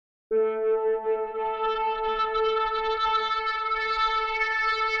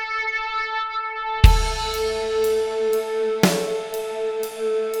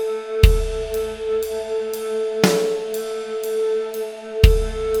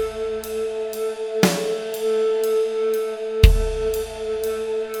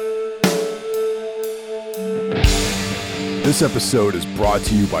This episode is brought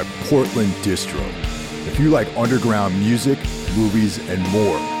to you by Portland Distro. If you like underground music, movies, and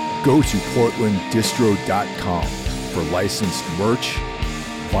more, go to portlanddistro.com for licensed merch,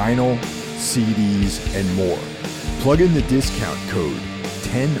 vinyl, CDs, and more. Plug in the discount code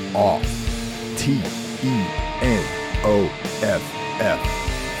 10OFF, TENOFF,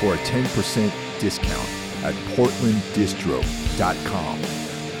 for a 10% discount at portlanddistro.com.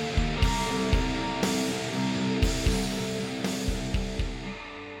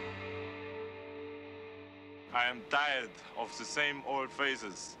 I am tired of the same old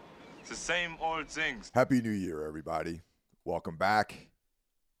faces, the same old things. Happy New Year, everybody. Welcome back.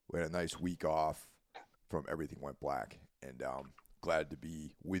 We had a nice week off from Everything Went Black, and glad to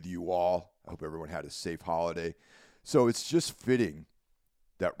be with you all. I hope everyone had a safe holiday. So it's just fitting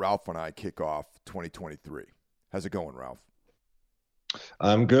that Ralph and I kick off 2023. How's it going, Ralph?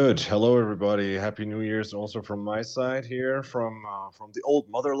 I'm good. Hello, everybody. Happy New Year's also from my side here, from the old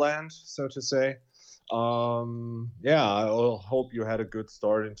motherland, so to say. I hope you had a good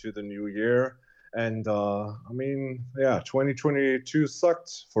start into the new year. And 2022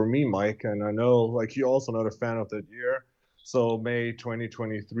 sucked for me, Mike. And I know, like, you're also not a fan of that year. So may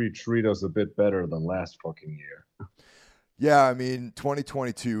 2023 treat us a bit better than last fucking year. Yeah, I mean,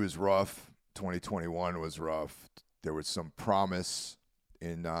 2022 is rough. 2021 was rough. There was some promise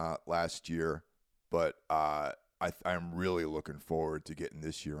in last year, but I'm really looking forward to getting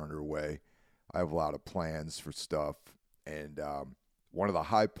this year underway. I have a lot of plans for stuff, and one of the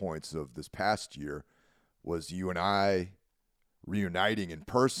high points of this past year was you and I reuniting in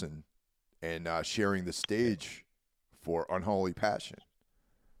person and sharing the stage for Unholy Passion.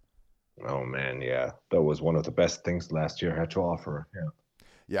 Oh man, yeah, that was one of the best things last year had to offer.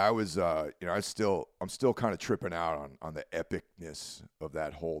 Yeah, I was, I'm still kind of tripping out on the epicness of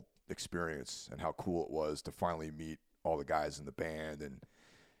that whole experience and how cool it was to finally meet all the guys in the band and,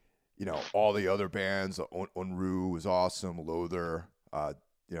 you know, all the other bands. Unruh was awesome. Loather,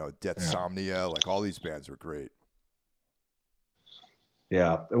 Deathsomnia, like all these bands were great.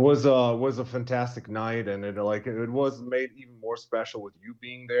 Yeah, it was a fantastic night, and it was made even more special with you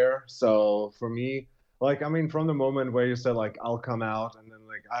being there. So for me, from the moment where you said like I'll come out, and then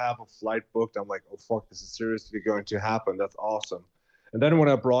like I have a flight booked, I'm like, oh fuck, this is seriously going to happen. That's awesome. And then when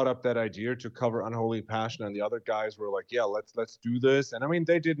I brought up that idea to cover Unholy Passion, and the other guys were like, yeah, let's do this. And I mean,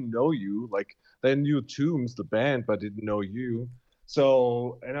 they didn't know you, like they knew Tombs, the band, but didn't know you.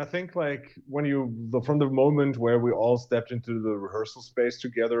 So, and I think like from the moment where we all stepped into the rehearsal space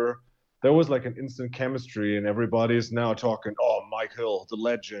together, there was like an instant chemistry, and everybody's now talking, oh, Mike Hill, the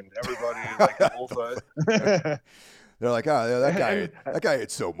legend. Everybody like Ulfa. They're like, oh, yeah, that guy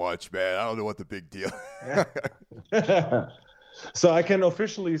hit so much, man. I don't know what the big deal. So I can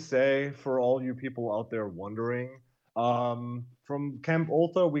officially say, for all you people out there wondering, from Camp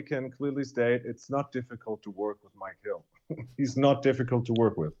Ulta, we can clearly state it's not difficult to work with Mike Hill. He's not difficult to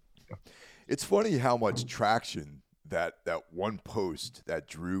work with. It's funny how much traction that one post that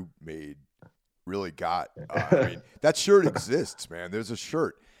Drew made really got. I mean, that shirt exists, man. There's a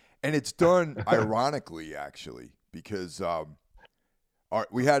shirt, and it's done ironically, actually, because our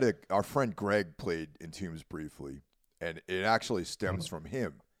friend Greg played in Tombs briefly, and it actually stems from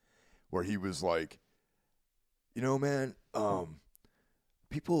him, where he was like, you know, man,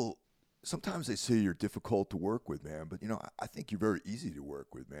 people. Sometimes they say you're difficult to work with, man, but, you know, I think you're very easy to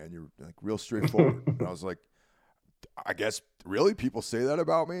work with, man. You're, like, real straightforward. And I was like, I guess, really? People say that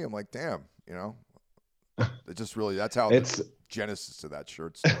about me? I'm like, damn, you know? It just really, that's how the genesis of that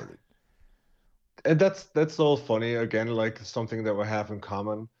shirt started. And that's so funny, again, like something that we have in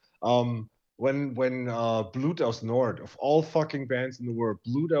common. When Blut aus Nord, of all fucking bands in the world,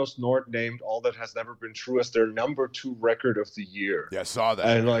 Blut aus Nord named All That Has Never Been True as their number 2 record of the year. Yeah, I saw that.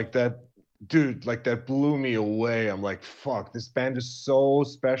 And like that, dude, like that blew me away. I'm like, fuck, this band is so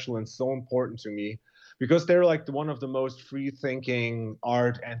special and so important to me because they're like one of the most free-thinking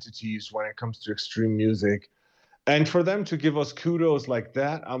art entities when it comes to extreme music. And for them to give us kudos like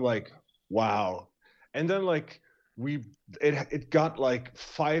that, I'm like, wow. And then like it got like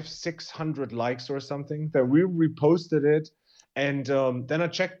 500-600 likes or something. That we reposted it, and then I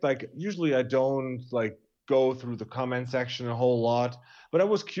checked. Like usually I don't like go through the comment section a whole lot, but I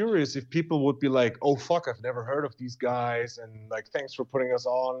was curious if people would be like, oh fuck, I've never heard of these guys, and like thanks for putting us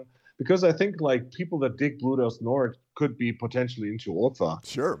on, because I think like people that dig Blut aus Nord could be potentially into Ulfa.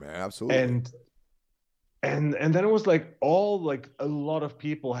 Sure, man, absolutely. And then it was like a lot of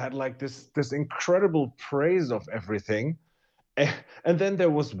people had like this incredible praise of everything. And then there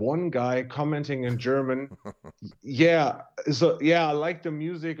was one guy commenting in German. Yeah, so yeah, I like the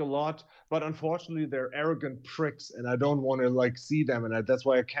music a lot, but unfortunately they're arrogant pricks, and I don't want to like see them, and that's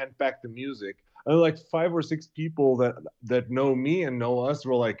why I can't back the music. And like 5 or 6 people that know me and know us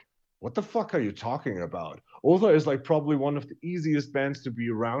were like, "What the fuck are you talking about?" Ultha is like probably one of the easiest bands to be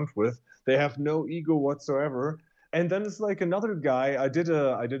around with. They have no ego whatsoever. And then it's like another guy. I did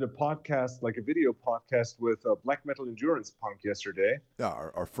a podcast, like a video podcast with Black Metal Endurance Punk yesterday, Yeah,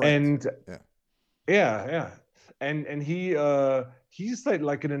 our friends. and Yeah. yeah. And he said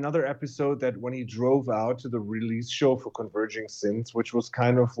like in another episode that when he drove out to the release show for Converging Sins, which was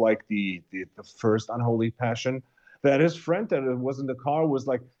kind of like the first Unholy Passion, that his friend that was in the car was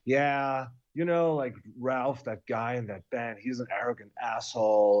like, yeah, like Ralph, that guy in that band, he's an arrogant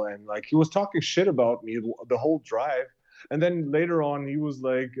asshole, and like he was talking shit about me the whole drive. And then later on, he was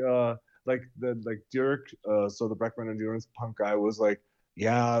like Dirk, so the Black Metal Endurance Punk guy was like,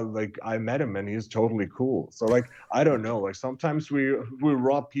 yeah, like I met him and he's totally cool. So like I don't know, like sometimes we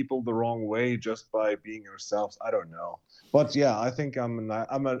rob people the wrong way just by being ourselves. I don't know, but yeah, I think I'm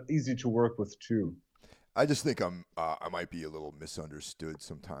easy to work with too. I just think I might be a little misunderstood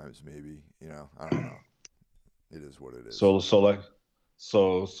sometimes. Maybe I don't know. It is what it is.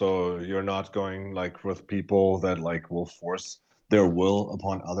 So you're not going like with people that like will force their will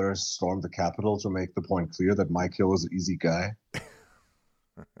upon others, storm the Capitol to make the point clear that Mike Hill is an easy guy.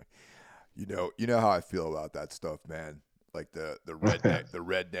 You know how I feel about that stuff, man. Like the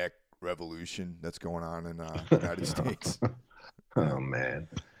redneck revolution that's going on in the United States. Oh man.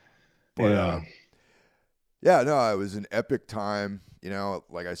 But Yeah. yeah, no, it was an epic time.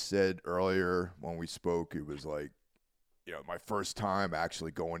 Like I said earlier when we spoke, it was like, my first time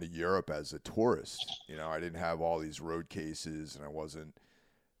actually going to Europe as a tourist. I didn't have all these road cases, and I wasn't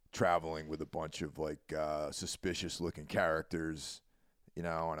traveling with a bunch of like suspicious looking characters. And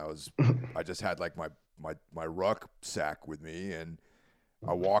I just had like my rucksack with me, and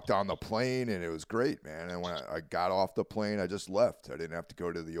I walked on the plane, and it was great, man. And when I got off the plane, I just left. I didn't have to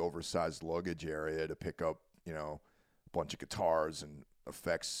go to the oversized luggage area to pick up, a bunch of guitars and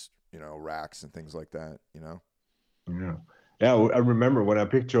effects, racks and things like that, Yeah. Yeah, I remember when I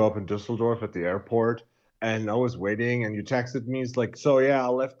picked you up in Düsseldorf at the airport and I was waiting and you texted me. It's like, so yeah, I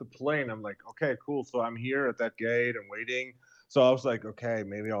left the plane. I'm like, okay, cool. So I'm here at that gate and waiting. So I was like, okay,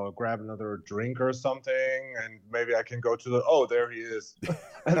 maybe I'll grab another drink or something and maybe I can go to oh, there he is.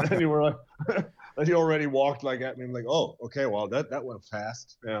 And then you were like, and you already walked like at me. I'm like, oh, okay, well, that went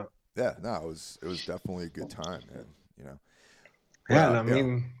fast. Yeah. Yeah, no, it was definitely a good time, man, But, Yeah, and I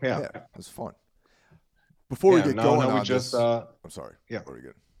mean, yeah, yeah. it was fun. Before we Yeah, get going now we on just this, I'm sorry. yeah. Very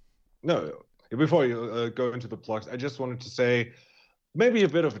good. No, before you go into the plugs, I just wanted to say maybe a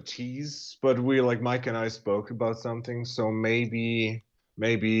bit of a tease, but we like Mike and I spoke about something, so maybe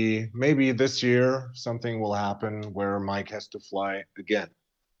this year something will happen where Mike has to fly again.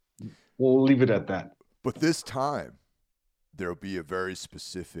 We'll leave it at that. But this time, there'll be a very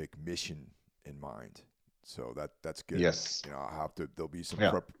specific mission in mind, so that's good. Yes. There'll be some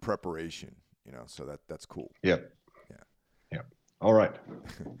preparation, so that's cool. Yep. Yeah. Yeah. All right.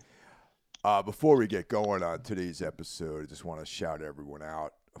 Before we get going on today's episode, I just want to shout everyone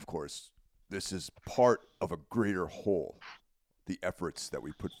out. Of course, this is part of a greater whole, the efforts that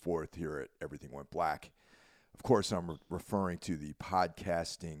we put forth here at Everything Went Black. Of course, I'm referring to the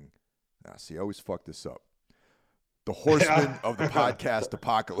podcasting. I always fuck this up. The horsemen of the podcast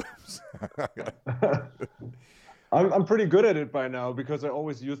apocalypse. I'm pretty good at it by now because I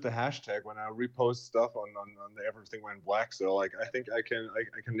always use the hashtag when I repost stuff on the Everything Went Black. So like I think I can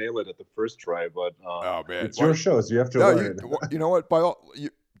nail it at the first try. But oh man, it's your show, so you have to learn it. You know what?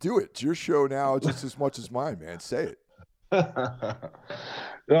 Do it. It's your show now, just as much as mine, man. Say it.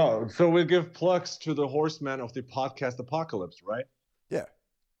 No, so we'll give plugs to the horsemen of the podcast apocalypse, right? Yeah.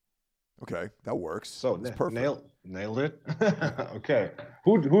 Okay, that works. So that's perfect. Nailed it. Okay.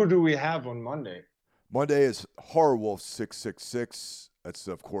 Who do we have on Monday? Monday is Horror Wolf 666. That's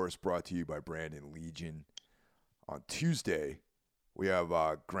of course brought to you by Brandon Legion. On Tuesday, we have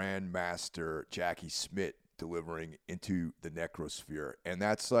Grandmaster Jackie Smith delivering Into the Necrosphere, and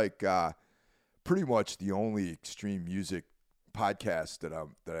that's like pretty much the only extreme music podcast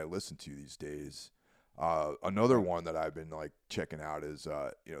that I listen to these days. Another one that I've been like checking out is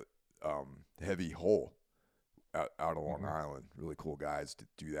Heavy Hole out of Long Island. Really cool guys to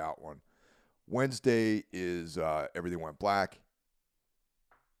do that one. Wednesday is Everything Went Black.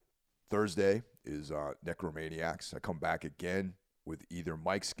 Thursday is Necromaniacs. I come back again with either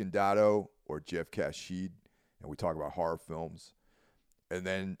Mike Scandato or Jeff Kashid, and we talk about horror films. And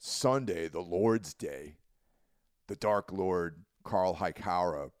then Sunday, the Lord's Day, the Dark Lord Carl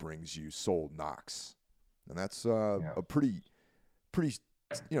Hikara brings you Soul Knox, and that's a pretty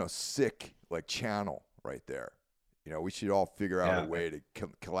sick like channel right there. We should all figure out a way to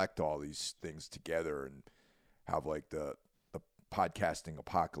collect all these things together and have like the podcasting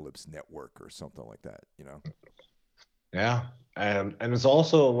apocalypse network or something like that. Yeah, and it's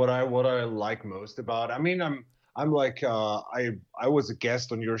also what I like most about. I mean, I'm like I was a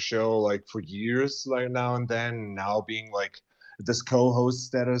guest on your show like for years, like now and then. Now being like this co-host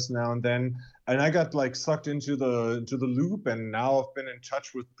status now and then, and I got like sucked into the loop, and now I've been in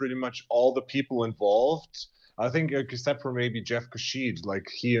touch with pretty much all the people involved. I think except for maybe Jeff Kashid, like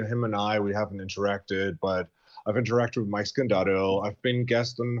him and I, we haven't interacted, but I've interacted with Mike Scandato. I've been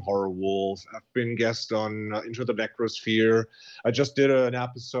guest on Horror Wolf. I've been guest on Into the Necrosphere. I just did an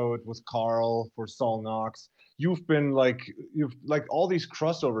episode with Carl for Saul Knox. You've all these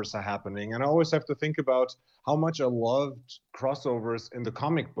crossovers are happening, and I always have to think about how much I loved crossovers in the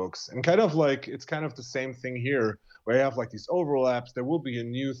comic books, and kind of like it's kind of the same thing here, where you have like these overlaps. There will be a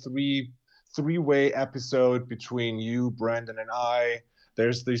new three-way episode between you, Brandon, and I.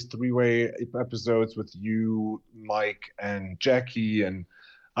 There's these three-way episodes with you, Mike, and Jackie, and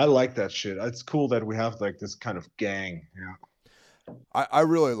I like that shit. It's cool that we have like this kind of gang. Yeah, I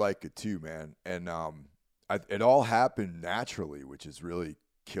really like it too, man. And it all happened naturally, which is really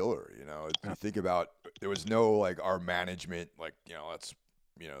killer. If you think about, there was no like our management, like let's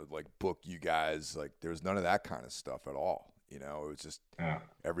like book you guys. Like there was none of that kind of stuff at all. It was just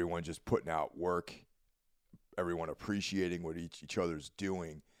everyone just putting out work. Everyone appreciating what each other's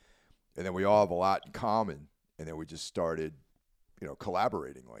doing, and then we all have a lot in common, and then we just started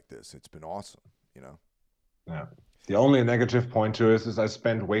collaborating like this. It's been awesome. Yeah, the only negative point to it is I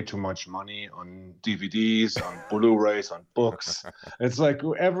spend way too much money on DVDs, on Blu-rays, on books. It's like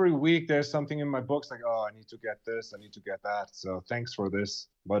every week there's something in my books like, oh, I need to get this, I need to get that, so thanks for this,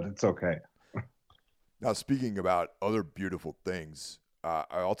 but it's okay. Now, speaking about other beautiful things,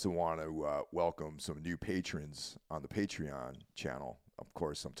 I also want to welcome some new patrons on the Patreon channel. Of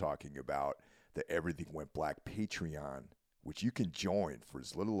course, I'm talking about the Everything Went Black Patreon, which you can join for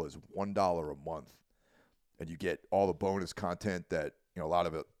as little as $1 a month. And you get all the bonus content that a lot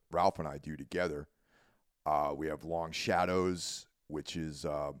of it Ralph and I do together. We have Long Shadows, which is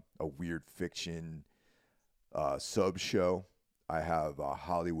a weird fiction sub show. I have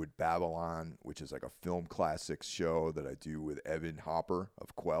Hollywood Babylon, which is like a film classics show that I do with Evan Hopper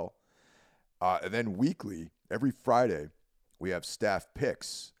of Quell. And then weekly, every Friday, we have staff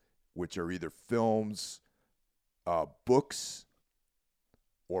picks, which are either films, books,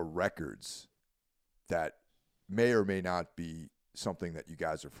 or records that may or may not be something that you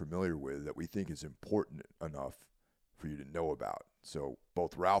guys are familiar with that we think is important enough for you to know about. So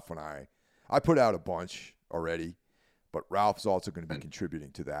both Ralph and I put out a bunch already, but Ralph's also going to be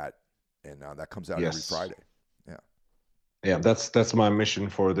contributing to that, and that comes out every Friday. Yeah, that's my mission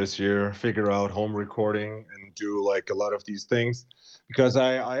for this year. Figure out home recording and do like a lot of these things, because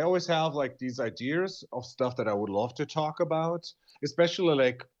I always have like these ideas of stuff that I would love to talk about, especially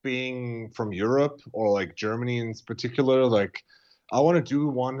like being from Europe or like Germany in particular. Like I want to do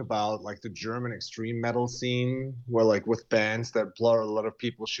one about like the German extreme metal scene, where like with bands that a lot of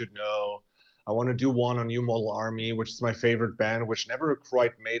people should know. I want to do one on New Model Army, which is my favorite band, which never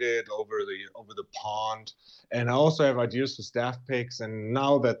quite made it over the pond. And I also have ideas for staff picks. And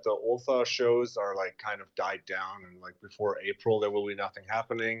now that the Ultha shows are like kind of died down, and like before April there will be nothing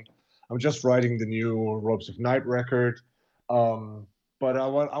happening, I'm just writing the new Robes of Night record. But I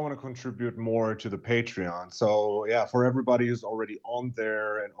want to contribute more to the Patreon. So yeah, for everybody who's already on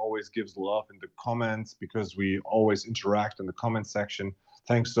there and always gives love in the comments, because we always interact in the comment section.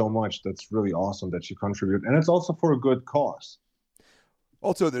 Thanks so much. That's really awesome that you contribute. And it's also for a good cause.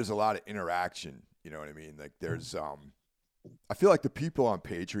 Also, there's a lot of interaction. You know what I mean? Like there's, I feel like the people on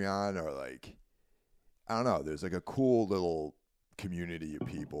Patreon are like, I don't know, there's like a cool little community of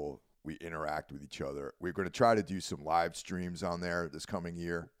people. We interact with each other. We're going to try to do some live streams on there this coming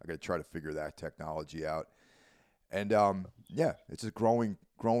year. I got to try to figure that technology out. And yeah, it's a growing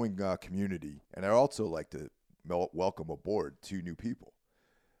community. And I also like to welcome aboard 2 new people.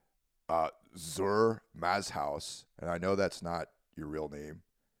 Zur Mazhaus, and I know that's not your real name,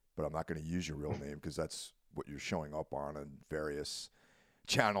 but I'm not going to use your real name because that's what you're showing up on various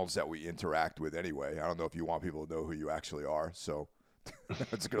channels that we interact with anyway. I don't know if you want people to know who you actually are, so I'm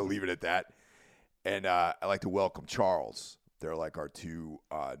just going to leave it at that. And I'd like to welcome Charles. They're like our 2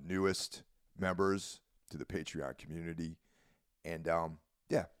 newest members to the Patreon community. And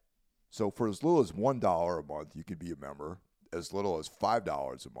yeah, so for as little as $1 a month, you can be a member. As little as $5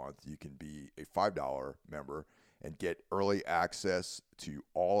 a month, you can be a $5 member. and get early access to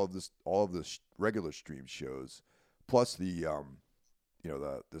all of the regular stream shows, plus the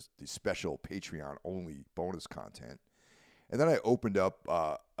the special Patreon only bonus content. And then I opened up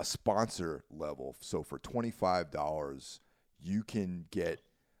a sponsor level. So for $25, you can get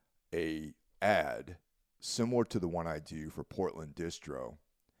a ad similar to the one I do for Portland Distro,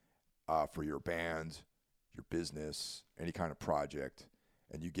 for your band, your business, any kind of project,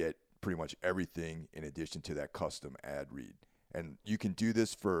 and you get pretty much everything in addition to that custom ad read. And you can do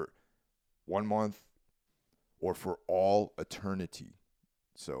this for 1 month or for all eternity.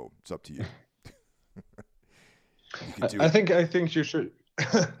 So it's up to you. You can do I think you should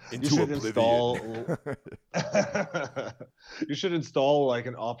into you should oblivion. you should install like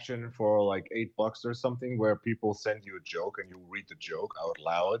an option for like $8 or something where people send you a joke and you read the joke out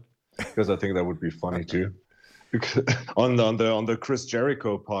loud, because I think that would be funny too. on the Chris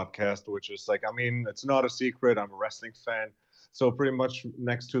Jericho podcast, which is like, I mean, it's not a secret, I'm a wrestling fan, so pretty much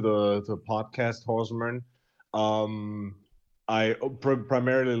next to the podcast Horseman, I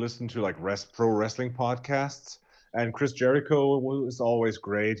primarily listen to like pro wrestling podcasts. And Chris Jericho is always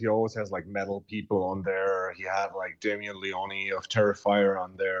great. He always has like metal people on there. He had like Damian Leone of Terrifier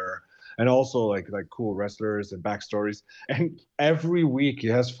on there, and also like cool wrestlers and backstories. And every week he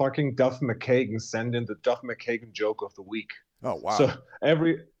has fucking Duff McKagan send in the Duff McKagan joke of the week. Oh wow! So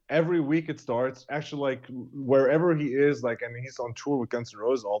every week it starts actually like wherever he is, like, I mean, he's on tour with Guns N'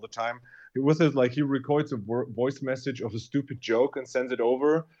 Roses all the time. With it, like, he records a voice message of a stupid joke and sends it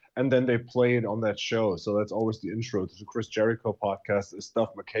over. And then they play it on that show. So that's always the intro to the Chris Jericho podcast, is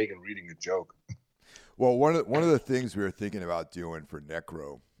Duff McKagan reading a joke. Well, one of the things we were thinking about doing for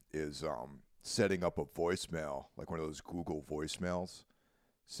Necro is setting up a voicemail, like one of those Google voicemails,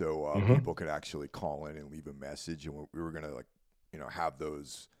 so people can actually call in and leave a message. And we were gonna have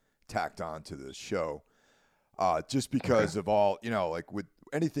those tacked on to the show, just because of all, like with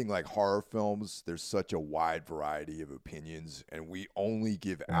anything like horror films, there's such a wide variety of opinions, and we only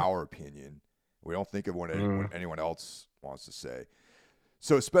give our opinion. We don't think of what anyone else wants to say.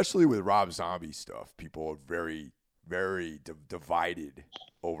 So especially with Rob Zombie stuff, people are very, very divided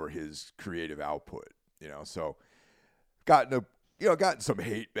over his creative output. So gotten some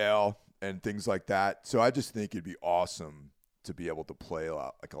hate mail and things like that. So I just think it'd be awesome to be able to play a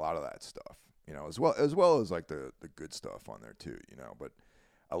lot of that stuff, as well as like the good stuff on there too, But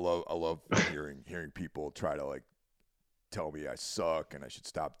I love hearing people try to like tell me I suck and I should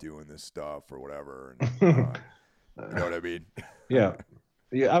stop doing this stuff or whatever. And, you know what I mean? Yeah.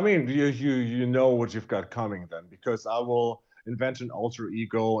 I mean, you know what you've got coming then, because I will invent an alter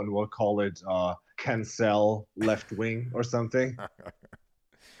ego and we'll call it Cancel Left Wing or something.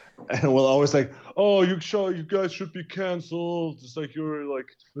 And we'll always like, oh, you guys should be canceled. It's like you're like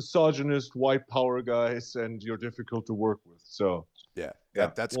misogynist white power guys and you're difficult to work with. So yeah,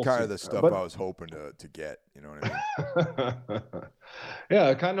 that's we'll kind of the stuff I was hoping to get. You know what I mean?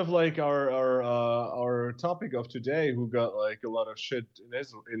 Yeah, kind of like our topic of today, who got like a lot of shit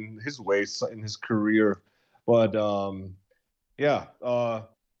in his ways in his career, but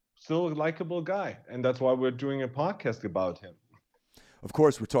still a likable guy, and that's why we're doing a podcast about him. Of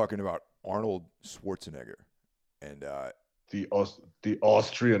course, we're talking about Arnold Schwarzenegger, and the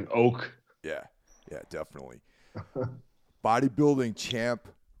Austrian oak. Yeah, definitely. Bodybuilding champ,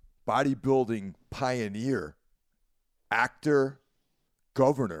 bodybuilding pioneer, actor,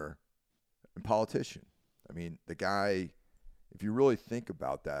 governor, and politician. I mean, the guy, if you really think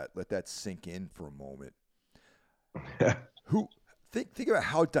about that, let that sink in for a moment. Think about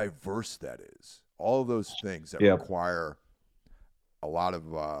how diverse that is. All of those things that require a lot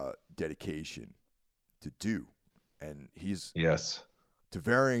of dedication to do. And he's, to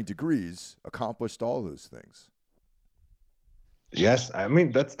varying degrees, accomplished all those things. Yes, I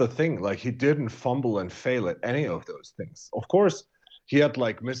mean, that's the thing. Like, he didn't fumble and fail at any of those things. Of course, he had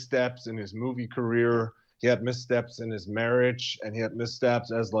like missteps in his movie career. He had missteps in his marriage, and he had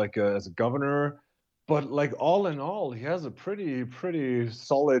missteps as a governor. But like, all in all, he has a pretty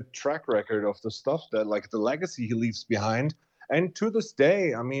solid track record of the stuff that, like, the legacy he leaves behind. And to this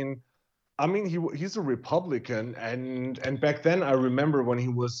day, I mean, he's a Republican, and back then I remember when he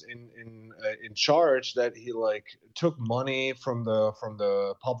was in charge that he like took money from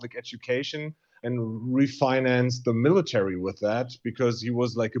the public education and refinanced the military with that, because he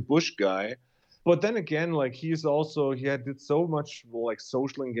was like a Bush guy. But then again, like, he did so much like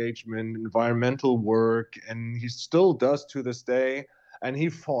social engagement, environmental work, and he still does to this day. And he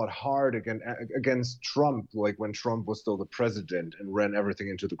fought hard against Trump, like when Trump was still the president, and ran everything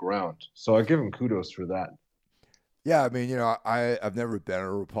into the ground. So I give him kudos for that. Yeah, I mean, I've never been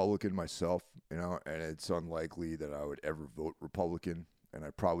a Republican myself, and it's unlikely that I would ever vote Republican, and I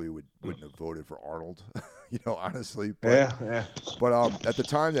probably wouldn't have voted for Arnold, honestly. But Yeah, yeah. at the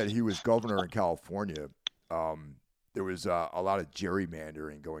time that he was governor in California, um, there was a lot of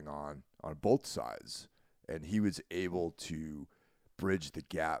gerrymandering going on both sides, and he was able to bridge the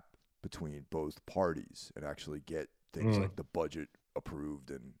gap between both parties and actually get things Mm, like the budget approved,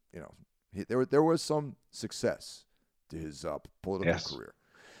 and there was some success to his political yes. career.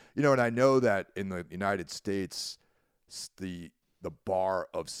 And I know that in the United States, the bar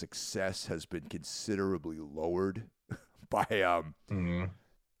of success has been considerably lowered by Mm,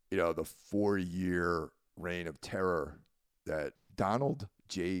 the 4-year reign of terror that Donald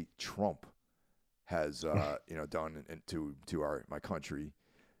J. Trump has done to my country.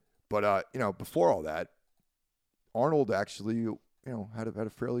 But before all that, Arnold actually had a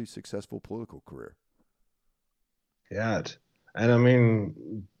fairly successful political career. yeah. And I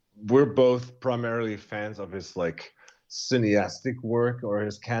mean, we're both primarily fans of his like cineastic work or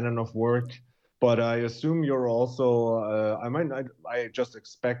his canon of work. But I assume you're also. I just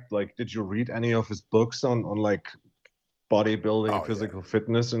expect like, did you read any of his books on like bodybuilding, Oh yeah. physical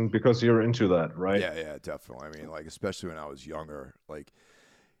fitness, and because you're into that, right? Yeah, definitely. I mean, like, especially when I was younger, like,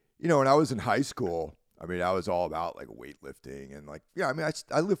 when I was in high school, I mean, I was all about like weightlifting and like, yeah, I mean, I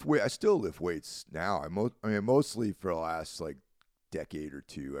still lift weights now. Mostly for the last like decade or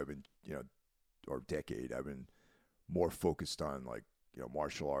two, I've been, I've been more focused on like,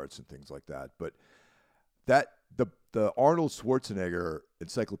 martial arts and things like that. But that the Arnold Schwarzenegger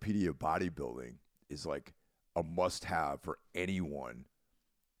Encyclopedia of Bodybuilding is like a must-have for anyone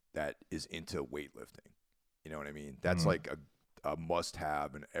that is into weightlifting. You know what I mean? That's like a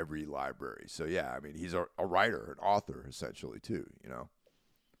must-have in every library. So yeah, I mean, he's a writer, an author, essentially too.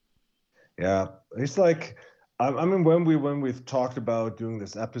 Yeah, it's like I mean when we've talked about doing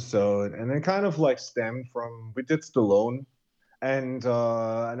this episode, and it kind of like stemmed from we did Stallone, and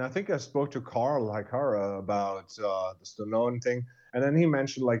I think I spoke to Carl Hikara about the Stallone thing, and then he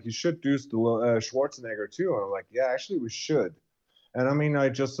mentioned like you should do Schwarzenegger too, and I'm like, yeah, actually we should. And I mean, I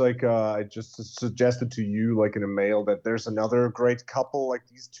just suggested to you like in a mail that there's another great couple like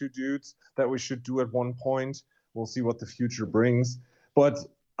these two dudes that we should do at one point. We'll see what the future brings. But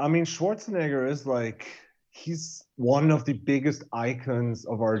I mean, Schwarzenegger is like he's one of the biggest icons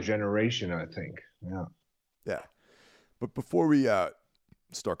of our generation, I think. Yeah. Yeah. But before we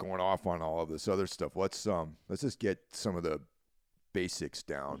start going off on all of this other stuff, let's just get some of the basics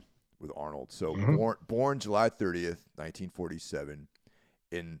down with Arnold. So Hmm. born July 30th, 1947,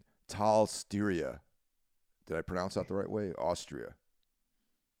 in Styria. Did I pronounce that the right way? Austria.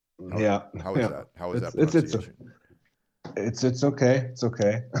 Yeah. How is Yeah. that? How is that It's pronunciation? it's okay. It's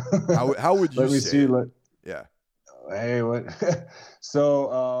okay. How would you Let me say see. it? Yeah. Hey, what?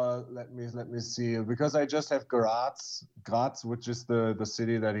 So let me see, because I just have Graz, which is the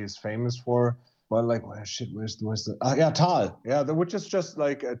city that he's famous for. But like, where's the? Yeah, Tal. Yeah, which is just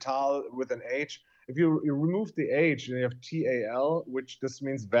like a Tal with an H. If you remove the H, and you have Tal, which this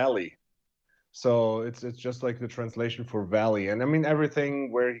means valley. So it's just like the translation for valley, and I mean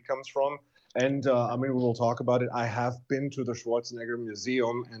everything where he comes from. And I mean, we will talk about it. I have been to the Schwarzenegger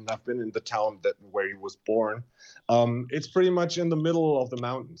Museum, and I've been in the town that where he was born. It's pretty much in the middle of the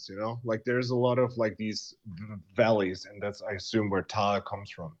mountains, Like there's a lot of like these valleys, and that's I assume where Tal comes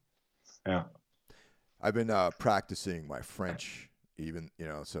from. Yeah. I've been practicing my French, even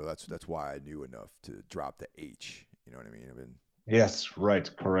so that's why I knew enough to drop the H. You know what I mean? I've been Yes. Right.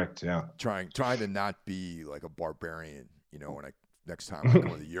 Correct. Yeah. trying to not be like a barbarian. When next time I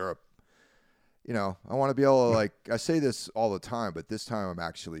go to Europe, I want to be able to, like, I say this all the time, but this time I'm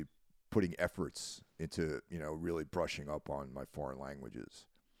actually putting efforts into really brushing up on my foreign languages.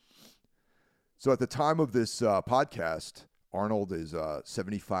 So at the time of this podcast, Arnold is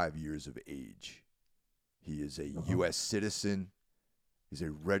 75 years of age. He is a U.S. citizen. He's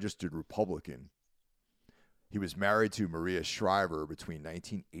a registered Republican. He was married to Maria Shriver between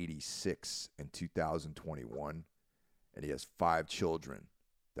 1986 and 2021, and he has 5 children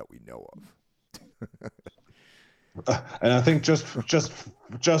that we know of. And I think just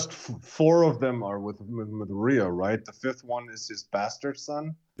 4 of them are with Maria, right? The 5th one is his bastard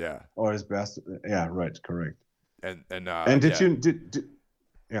son, Yeah, or his bastard. Yeah, right, correct. and And yeah.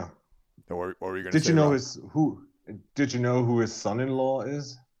 yeah? What were you going to Did say, you know Rob? his who? Did you know who his son-in-law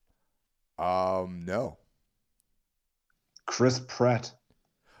is? No. Chris Pratt.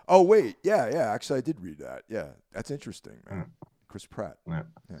 Oh wait, yeah. Actually, I did read that. Yeah, that's interesting, man. Chris Pratt. Yeah,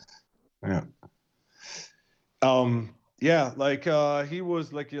 Yeah. yeah. Um, Yeah, like he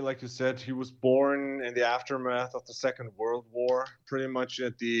was like you said, he was born in the aftermath of the Second World War, pretty much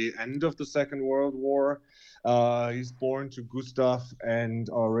at the end of the Second World War. He's born to Gustav and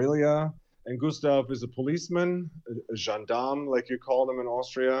Aurelia, and Gustav is a policeman, a gendarme, like you call them in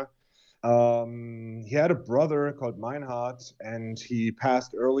Austria. He had a brother called Meinhard, and he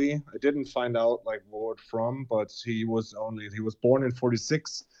passed early. I didn't find out like what from, but he was born in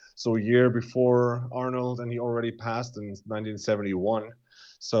 '46, so a year before Arnold, and he already passed in 1971,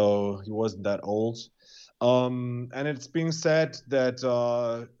 so he wasn't that old. And it's being said that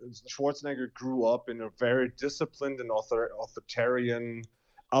Schwarzenegger grew up in a very disciplined and authoritarian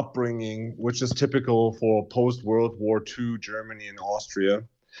upbringing, which is typical for post World War II Germany and Austria.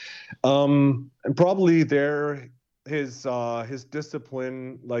 And probably there his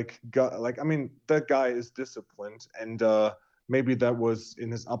discipline like I mean that guy is disciplined, and maybe that was in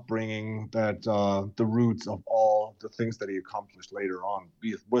his upbringing that the roots of all the things that he accomplished later on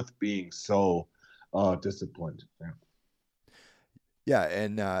with being so disciplined. Yeah. Yeah,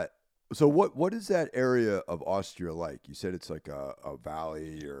 and so what is that area of Austria like? You said it's like a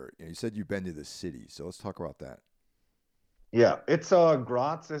valley, or you said you've been to the city. So let's talk about that. Yeah, it's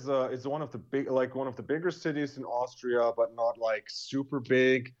Graz is one of the one of the bigger cities in Austria, but not like super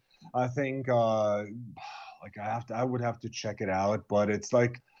big. I think like I would have to check it out, but it's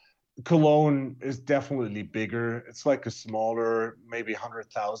like Cologne is definitely bigger. It's like a smaller, maybe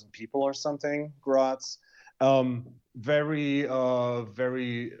 100,000 people or something. Graz, very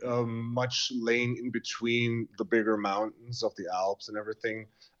much laying in between the bigger mountains of the Alps and everything.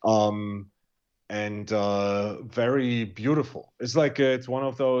 Um, and very beautiful. It's like it's one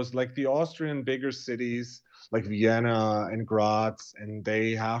of those like the Austrian bigger cities like Vienna and Graz, and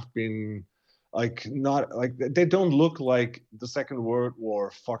they have been like not like they don't look like the Second World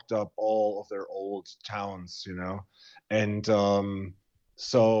War fucked up all of their old towns, you know, and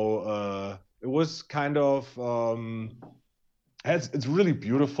it was kind of it's really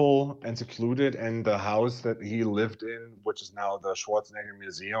beautiful and secluded, and the house that he lived in, which is now the Schwarzenegger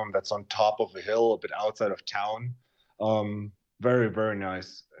Museum, that's on top of a hill a bit outside of town. Very, very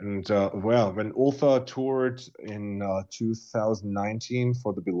nice. And well, when Ultha toured in 2019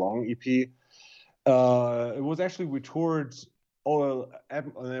 for the Belong EP, it was actually we toured. Oh,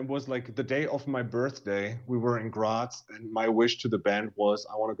 and it was like the day of my birthday. We were in Graz, and my wish to the band was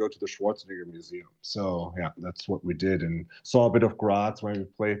I want to go to the Schwarzenegger Museum. So yeah, that's what we did, and saw a bit of Graz when we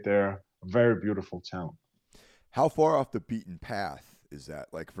played there. A very beautiful town. How far off the beaten path is that?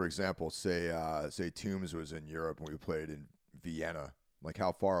 Like, for example, say Tombs was in Europe and we played in Vienna. Like,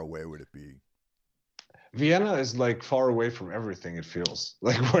 how far away would it be? Vienna is like far away from everything. It feels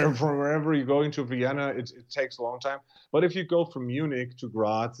like from wherever you're going to Vienna, it takes a long time. But if you go from Munich to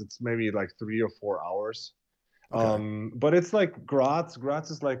Graz, it's maybe like 3 or 4 hours. Okay. But it's like Graz.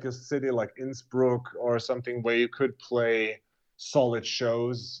 Graz is like a city like Innsbruck or something where you could play solid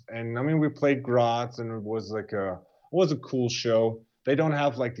shows. And I mean, we played Graz, and it was a cool show. They don't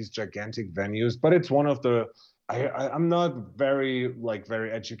have like these gigantic venues, but it's one of the. I'm not very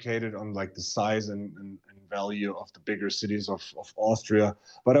educated on like the size and value of the bigger cities of Austria,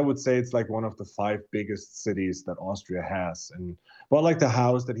 but I would say it's like one of the five biggest cities that Austria has. And but like the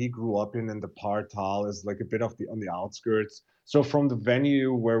house that he grew up in the Partal is like a bit of the on the outskirts. So from the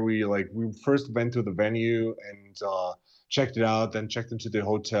venue where we first went to the venue and checked it out, then checked into the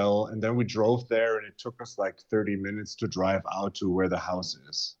hotel, and then we drove there, and it took us like 30 minutes to drive out to where the house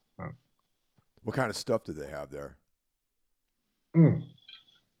is. What kind of stuff do they have there? Mm.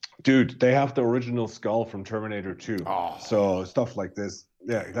 Dude, they have the original skull from Terminator 2. Oh, So stuff like this.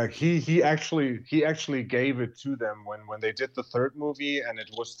 Yeah, like he actually gave it to them when they did the third movie and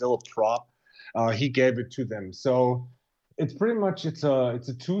it was still a prop. He gave it to them. So it's pretty much it's a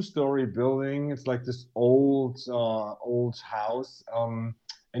two-story building. It's like this old house.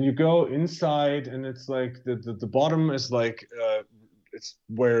 And you go inside, and it's like the bottom is like it's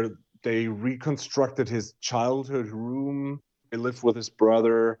where they reconstructed his childhood room. He lived with his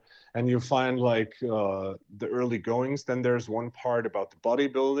brother, and you find like the early goings. Then there's one part about the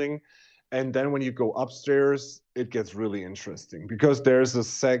bodybuilding, and then when you go upstairs, it gets really interesting because there's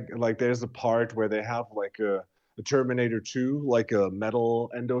a part where they have like a Terminator 2, like a metal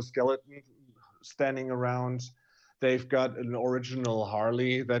endoskeleton standing around. They've got an original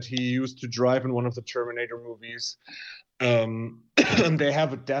Harley that he used to drive in one of the Terminator movies. And they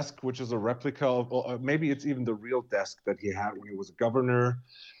have a desk which is a replica of, or maybe it's even the real desk that he had when he was a governor.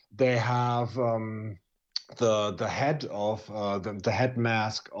 They have the head of the head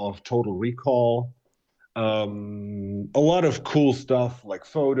mask of Total Recall. A lot of cool stuff like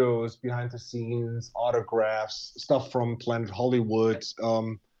photos, behind the scenes, autographs, stuff from Planet Hollywood.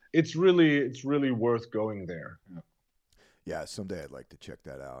 It's really worth going there. Yeah, someday I'd like to check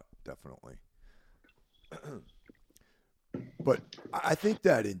that out. Definitely. But I think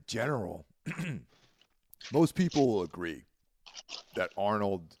that in general, most people will agree that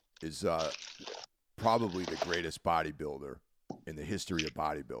Arnold is probably the greatest bodybuilder in the history of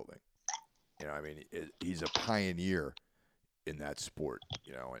bodybuilding. You know, I mean, he's a pioneer in that sport.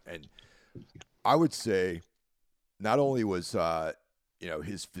 You know, and I would say not only was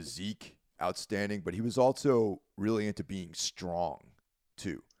his physique outstanding, but he was also really into being strong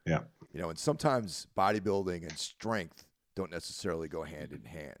too. Yeah. You know, and sometimes bodybuilding and strength don't necessarily go hand in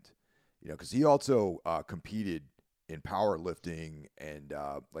hand. You know, because he also competed in powerlifting and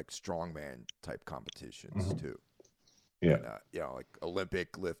like strongman type competitions too. Yeah. And, like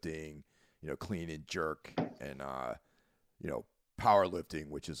Olympic lifting, clean and jerk, and powerlifting,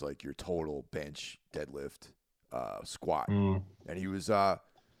 which is like your total bench, deadlift, squat. And he was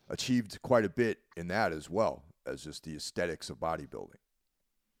achieved quite a bit in that as well as just the aesthetics of bodybuilding.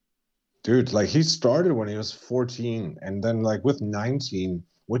 Dude, like he started when he was 14, and then like with 19,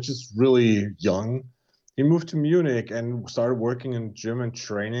 which is really young, he moved to Munich and started working in gym and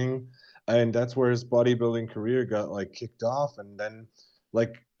training, and that's where his bodybuilding career got like kicked off. And then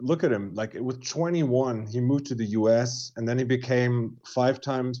like look at him, like with 21 he moved to the US, and then he became 5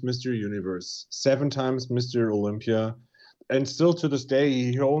 times Mr. Universe, 7 times Mr. Olympia, and still to this day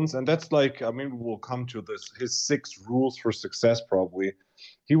he owns, and that's like, I mean, we'll come to this, his 6 rules for success probably.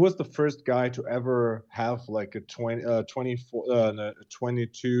 He was the first guy to ever have like a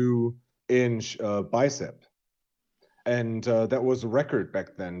 22 inch bicep, and that was a record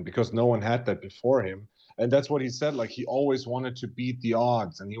back then because no one had that before him. And that's what he said, like he always wanted to beat the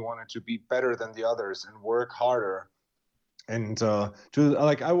odds, and he wanted to be better than the others and work harder. And I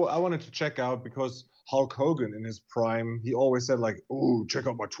wanted to check out, because Hulk Hogan in his prime, he always said like, "Oh, check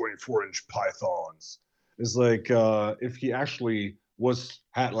out my 24-inch pythons." It's like if he actually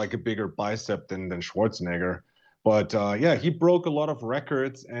had like a bigger bicep than Schwarzenegger. But yeah, he broke a lot of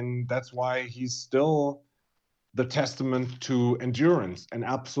records, and that's why he's still the testament to endurance and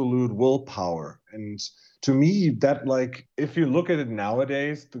absolute willpower. And to me, that, like, if you look at it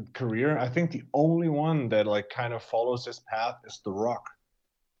nowadays, the career, I think the only one that like kind of follows his path is The Rock,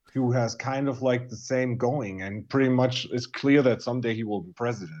 who has kind of like the same going, and pretty much it's clear that someday he will be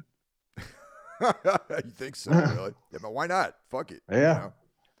president. You think so, really? Yeah, but why not? Fuck it. Yeah.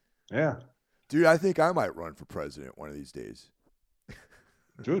 Yeah. Dude, I think I might run for president one of these days.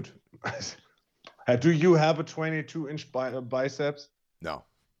 Dude. Do you have a 22-inch biceps? No.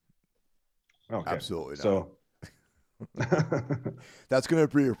 Okay. Absolutely not. So that's going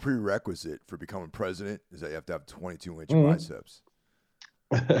to be a prerequisite for becoming president, is that you have to have 22-inch biceps.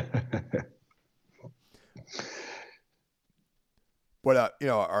 But,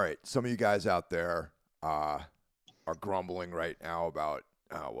 all right, some of you guys out there are grumbling right now about,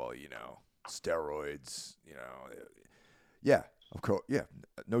 steroids, Yeah, of course. Yeah,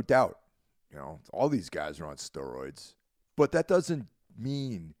 no doubt. All these guys are on steroids. But that doesn't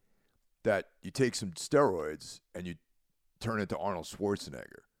mean that you take some steroids and you turn into Arnold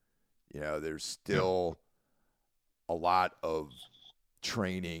Schwarzenegger. There's still a lot of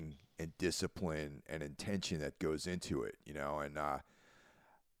training and discipline and intention that goes into it, and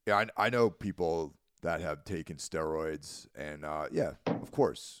I know people that have taken steroids, and of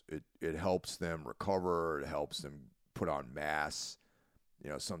course it helps them recover, it helps them put on mass.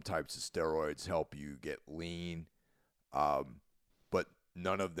 Some types of steroids help you get lean, but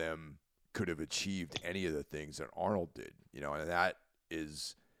none of them could have achieved any of the things that Arnold did, and that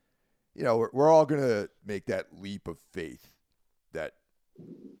is, we're all going to make that leap of faith that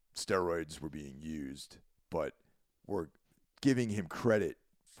steroids were being used, but we're giving him credit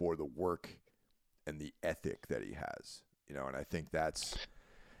for the work and the ethic that he has, and I think that's,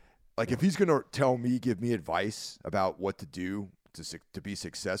 like, if he's going to give me advice about what to do to be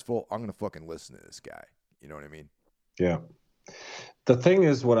successful, I'm going to fucking listen to this guy. You know what I mean? Yeah. The thing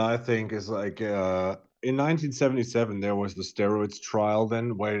is, what I think is, like, in 1977, there was the steroids trial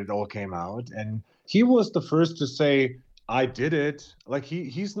then, where it all came out. And he was the first to say, I did it. Like,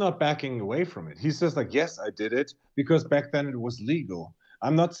 he's not backing away from it. He says, like, yes, I did it, because back then it was legal.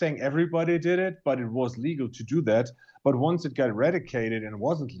 I'm not saying everybody did it, but it was legal to do that. But once it got eradicated and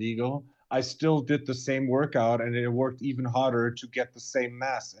wasn't legal, I still did the same workout, and it worked even harder to get the same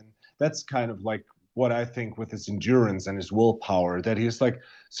mass. And that's kind of like what I think with his endurance and his willpower, that he's like,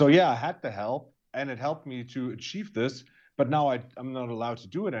 so yeah, I had the help, and it helped me to achieve this, but now I'm not allowed to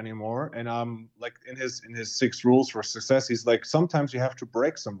do it anymore. And like in his 6 rules for success, he's like, sometimes you have to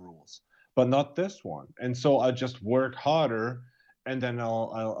break some rules, but not this one. And so I just work harder, and then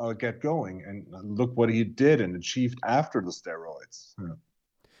I'll get going. And look what he did and achieved after the steroids. Yeah.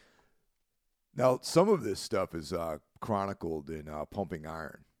 Now, some of this stuff is chronicled in Pumping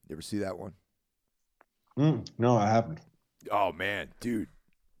Iron. You ever see that one? No, I haven't. Oh man, dude,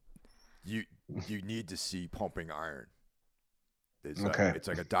 you need to see Pumping Iron. Okay. It's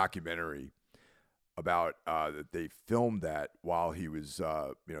like a documentary about that they filmed that while he was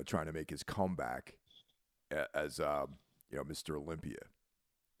trying to make his comeback as Mr. Olympia,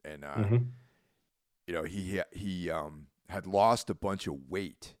 and he had lost a bunch of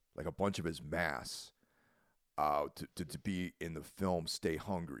weight, like a bunch of his mass, to be in the film Stay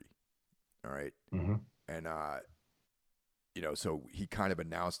Hungry. All right. And so he kind of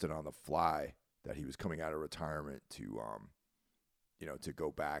announced it on the fly that he was coming out of retirement to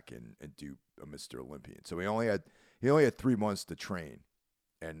go back and do a Mr. Olympian. So he only had 3 months to train,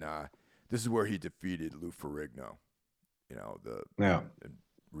 and this is where he defeated Lou Ferrigno, and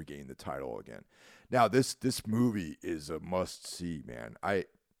regained the title again. Now this movie is a must see, man. I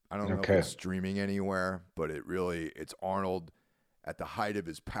don't know if it's streaming anywhere, but it's Arnold at the height of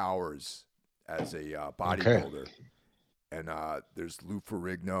his powers as a bodybuilder. And there's Lou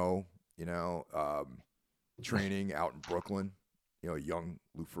Ferrigno, training out in Brooklyn, young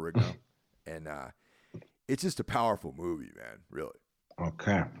Lou Ferrigno. And it's just a powerful movie, man, really.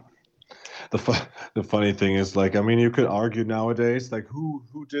 Okay. The funny thing is, like, I mean, you could argue nowadays, like, who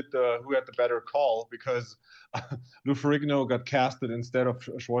had the better call, because Lou Ferrigno got casted instead of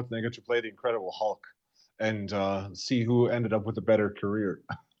Schwarzenegger to play the Incredible Hulk, and see who ended up with a better career.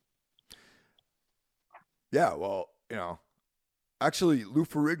 Yeah, well, actually, Lou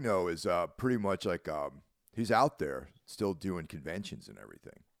Ferrigno is pretty much like he's out there still doing conventions and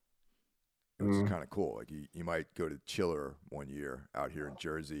everything. It's kind of cool. Like you might go to Chiller one year out here in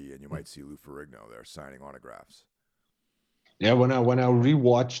Jersey, and you might see Lou Ferrigno there signing autographs. Yeah, when I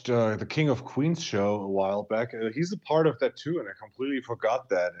rewatched the King of Queens show a while back, he's a part of that too, and I completely forgot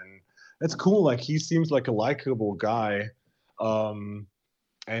that. And it's cool. Like, he seems like a likable guy, and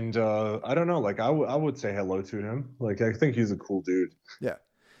I don't know. Like, I would say hello to him. Like, I think he's a cool dude. Yeah,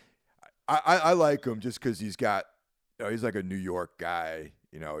 I like him just because he's got, he's like a New York guy.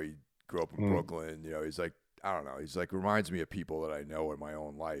 He grew up in Brooklyn. He's like, I don't know. He's like, reminds me of people that I know in my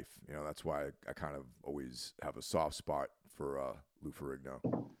own life. That's why I kind of always have a soft spot for Lou Ferrigno.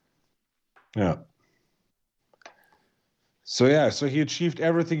 Yeah. So he achieved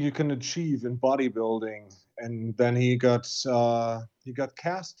everything you can achieve in bodybuilding, and then he got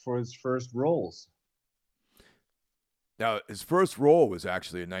cast for his first roles. Now, his first role was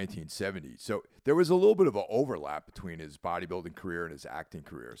actually in 1970. So there was a little bit of an overlap between his bodybuilding career and his acting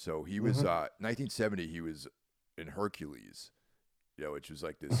career. So he was 1970. He was in Hercules, which was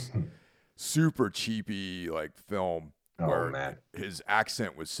like this super cheapy like film where his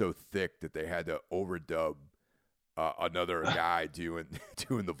accent was so thick that they had to overdub another guy doing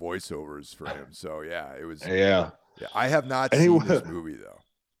the voiceovers for him. So yeah, it was. Yeah, I have not seen this movie though.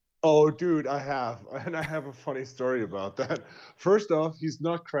 Oh, dude, I have. And I have a funny story about that. First off, he's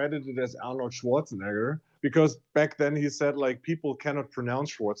not credited as Arnold Schwarzenegger, because back then he said, like, people cannot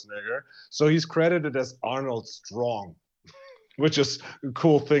pronounce Schwarzenegger. So he's credited as Arnold Strong, which is a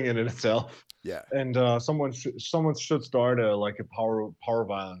cool thing in itself. Yeah. And someone should start a power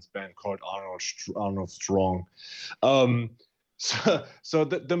violence band called Arnold Strong. So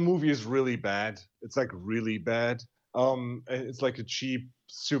the movie is really bad. It's like really bad. It's like a cheap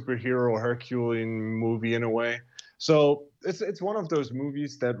superhero Herculean movie in a way. So it's one of those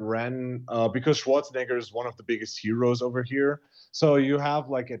movies that ran because Schwarzenegger is one of the biggest heroes over here. So you have,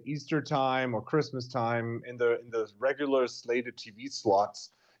 like, at Easter time or Christmas time in the regular slated TV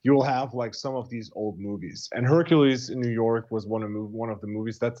slots, you will have like some of these old movies. And Hercules in New York was one of the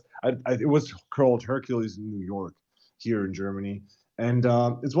movies it was called Hercules in New York here in Germany. And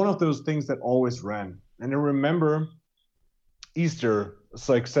it's one of those things that always ran. And I remember Easter, it's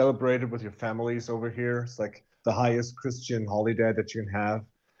like celebrated with your families over here. It's like the highest Christian holiday that you can have.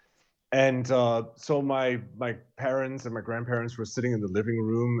 And so my parents and my grandparents were sitting in the living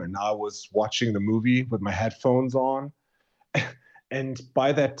room, and I was watching the movie with my headphones on. And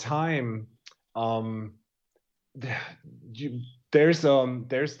by that time, there's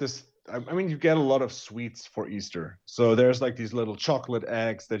this. I mean, you get a lot of sweets for Easter. So there's like these little chocolate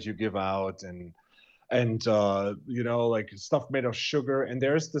eggs that you give out, and like stuff made of sugar. And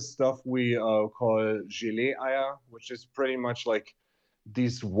there's the stuff we call gelée eier, which is pretty much like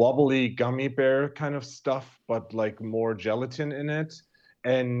these wobbly gummy bear kind of stuff, but like more gelatin in it.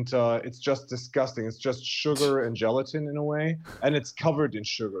 And it's just disgusting. It's just sugar and gelatin in a way, and it's covered in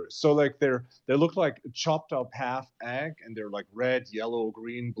sugar. So like they look like chopped up half egg, and they're like red, yellow,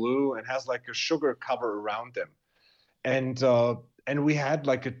 green, blue, and has like a sugar cover around them. And we had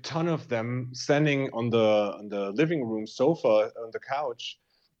like a ton of them standing on the living room sofa on the couch.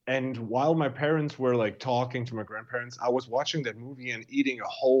 And while my parents were like talking to my grandparents, I was watching that movie and eating a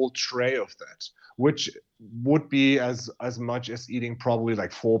whole tray of that, which would be as much as eating probably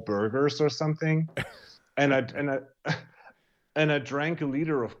like 4 burgers or something. And I drank a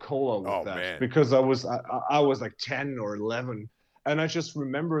liter of cola with that, man. because I was like 10 or 11. And I just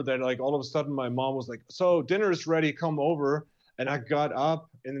remember that like all of a sudden my mom was like, "So dinner's ready, come over." And I got up,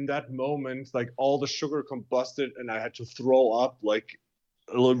 and in that moment, like all the sugar combusted, and I had to throw up. Like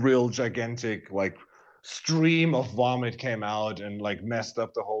a real gigantic like stream of vomit came out and like messed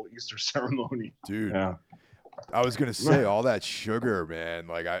up the whole Easter ceremony. Dude. Yeah. I was gonna say all that sugar, man.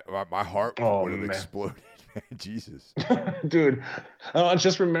 Like my heart would have man. exploded. Man. Jesus. Dude, I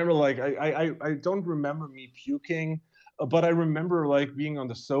just remember like I don't remember me puking, but I remember like being on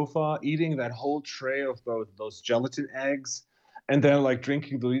the sofa eating that whole tray of those gelatin eggs, and then like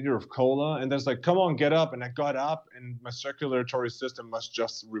drinking the liter of cola, and then it's like, "Come on, get up." And I got up, and my circulatory system must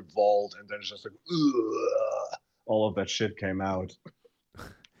just revolt, and then it's just like, ugh, all of that shit came out.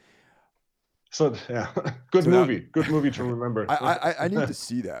 So yeah, good movie to remember. I need to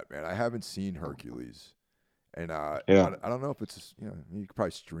see that, man. I haven't seen Hercules, and I don't know if it's, you know, you could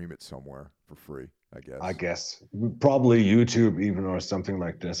probably stream it somewhere for free. I guess Probably YouTube even, or something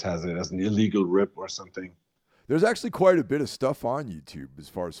like this has it as an illegal rip or something. There's actually quite a bit of stuff on YouTube as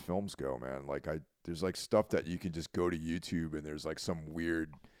far as films go, man. Like there's like stuff that you can just go to YouTube, and there's like some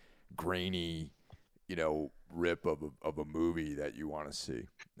weird, grainy, you know, rip of a movie that you want to see.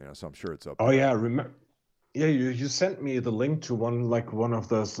 You know, so I'm sure it's up. Oh yeah, you sent me the link to one of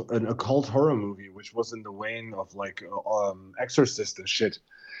those, an occult horror movie, which was in the vein of like Exorcist and shit,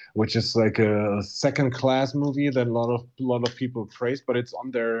 which is like a second class movie that a lot of people praise, but it's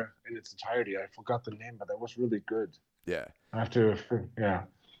on there in its entirety. I forgot the name, but that was really good. Yeah. I have to, yeah.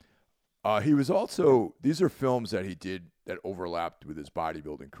 He was also, these are films that he did that overlapped with his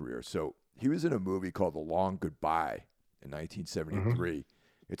bodybuilding career. So he was in a movie called The Long Goodbye in 1973. Mm-hmm.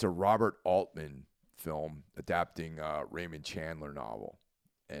 It's a Robert Altman film adapting Raymond Chandler novel.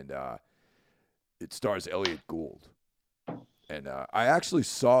 And it stars Elliot Gould. And I actually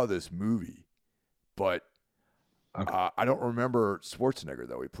saw this movie, but I don't remember Schwarzenegger,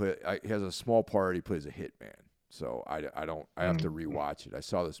 though. He has a small part. He plays a hitman. So I have to rewatch it. I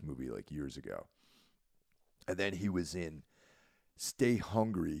saw this movie like years ago. And then he was in Stay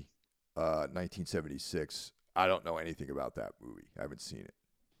Hungry, 1976. I don't know anything about that movie. I haven't seen it.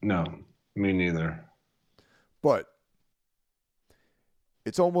 No, me neither. But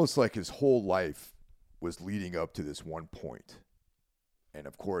it's almost like his whole life was leading up to this one point. And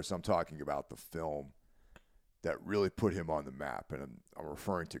of course, I'm talking about the film that really put him on the map. And I'm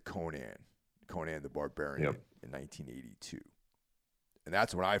referring to Conan the Barbarian, yep, in 1982. And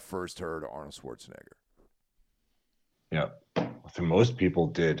that's when I first heard Arnold Schwarzenegger. Yeah, I think most people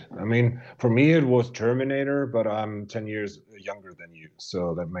did. I mean, for me, it was Terminator, but I'm 10 years younger than you.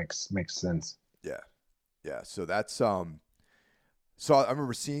 So that makes sense. Yeah. Yeah. So that's, so I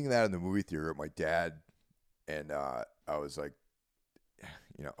remember seeing that in the movie theater with my dad. And I was like,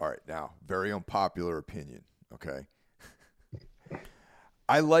 you know, all right, now, very unpopular opinion, okay?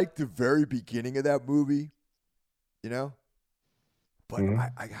 I liked the very beginning of that movie, you know? But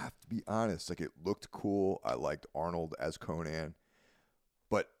I have to be honest, like, it looked cool. I liked Arnold as Conan.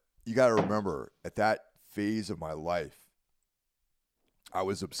 But you got to remember, at that phase of my life, I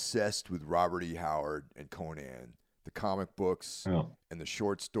was obsessed with Robert E. Howard and Conan, the comic books and the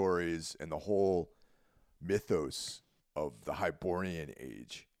short stories and the whole mythos of the Hyborian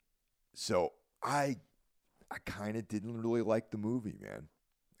age. So I kind of didn't really like the movie, man.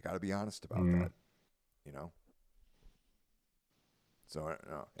 I got to be honest about that, you know? So I don't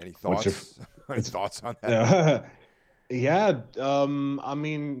know. Any thoughts? Any thoughts on that? Yeah. I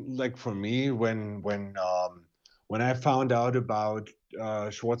mean, like for me, when I found out about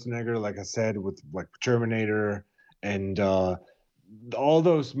Schwarzenegger, like I said, with like Terminator and all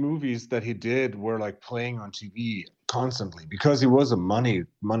those movies that he did were like playing on TV constantly because he was a money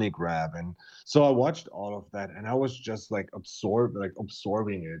grab. And so I watched all of that and I was just like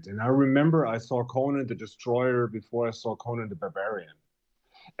absorbing it. And I remember I saw Conan the Destroyer before I saw Conan the Barbarian.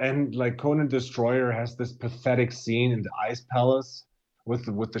 And like Conan Destroyer has this pathetic scene in the Ice Palace with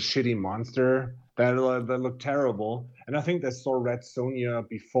the shitty monster that looked terrible. And I think I saw Red Sonja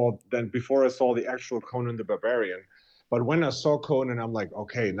before I saw the actual Conan the Barbarian. But when I saw Conan, I'm like,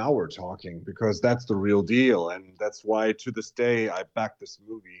 okay, now we're talking, because that's the real deal, and that's why to this day I back this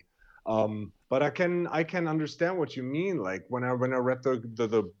movie. But I can understand what you mean. Like when I read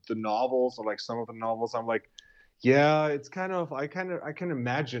the novels, or like some of the novels, I'm like, yeah, it's kind of I can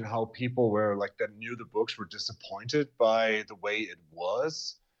imagine how people were like that knew the books were disappointed by the way it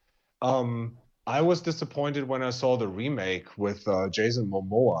was. I was disappointed when I saw the remake with Jason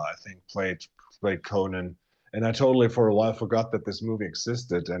Momoa. I think played Conan, and I totally for a while forgot that this movie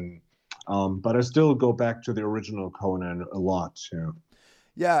existed. And but I still go back to the original Conan a lot. Yeah.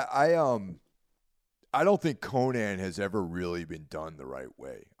 Yeah, I don't think Conan has ever really been done the right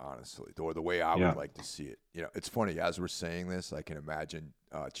way, honestly, or the way I Yeah. would like to see it. You know, it's funny as we're saying this, I can imagine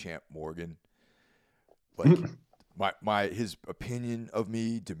Champ Morgan, like my his opinion of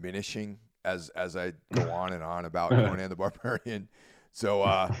me diminishing as I go on and on about Conan the Barbarian. So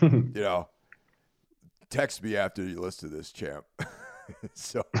you know, text me after you listen to this, Champ.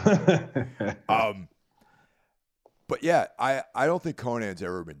 So but yeah, I don't think Conan's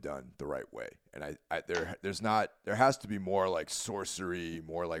ever been done the right way, and there has to be more like sorcery,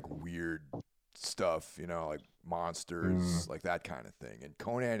 more like weird stuff, you know, like monsters, like that kind of thing. And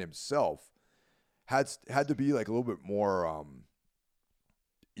Conan himself had to be like a little bit more,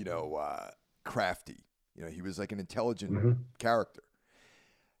 you know, crafty. You know, he was like an intelligent character.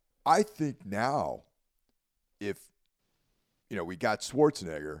 I think now, if you know, we got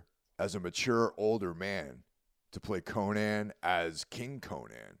Schwarzenegger as a mature older man to play Conan as King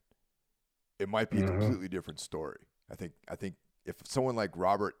Conan, it might be a completely different story. I think if someone like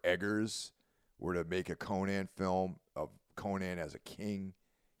Robert Eggers were to make a Conan film of Conan as a king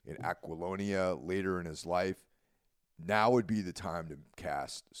in Aquilonia later in his life, now would be the time to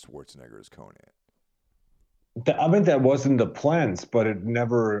cast Schwarzenegger as Conan. I mean, that was in the plans, but it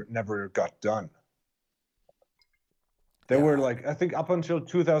never got done. There were like, I think up until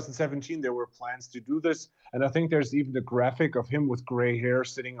 2017, there were plans to do this, and I think there's even a graphic of him with gray hair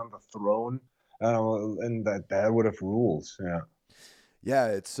sitting on the throne, and that would have ruled. Yeah. Yeah,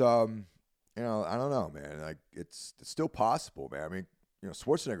 it's you know, I don't know, man. Like it's still possible, man. I mean, you know,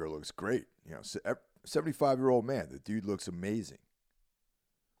 Schwarzenegger looks great. You know, 75-year-old man. The dude looks amazing.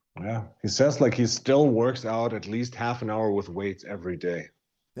 Yeah, he says like he still works out at least half an hour with weights every day.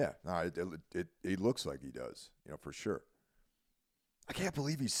 Yeah, no, it looks like he does. You know, for sure. I can't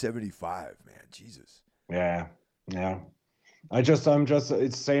believe he's 75, man. Jesus. Yeah, yeah. It's same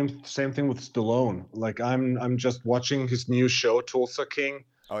thing with Stallone. Like I'm just watching his new show Tulsa King.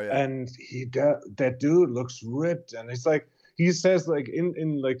 Oh yeah. And that dude looks ripped, and it's like he says like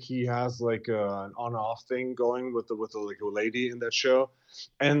in like he has like an on-off thing going with the like a lady in that show,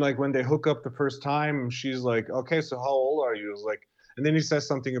 and like when they hook up the first time, she's like, okay, so how old are you? It's like, and then he says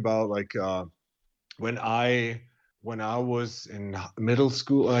something about like when I was in middle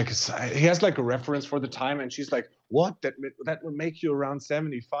school, like he has like a reference for the time, and she's like, what, that would make you around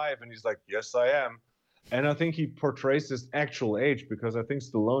 75? And he's like, yes, I am. And I think he portrays his actual age, because I think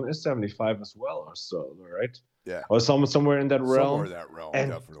Stallone is 75 as well, or so, right? Yeah. Or somewhere in that realm. Somewhere in that realm,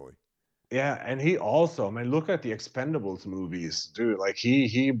 definitely. Yeah, and he also, I mean, look at the Expendables movies, dude. Like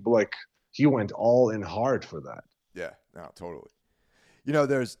he went all in hard for that. Yeah, no, totally. You know,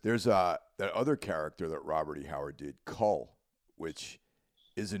 there's that other character that Robert E. Howard did, Kull, which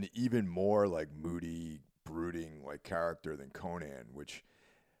is an even more like moody, brooding like character than Conan, which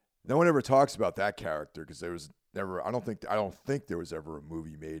no one ever talks about that character because there was never. I don't think there was ever a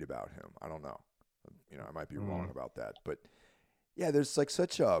movie made about him. I don't know. You know, I might be wrong about that, but yeah, there's like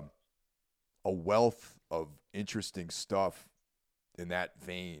such a wealth of interesting stuff in that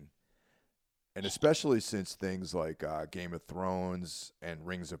vein. And especially since things like Game of Thrones and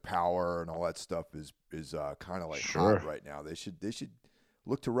Rings of Power and all that stuff is kind of like hot right now. They should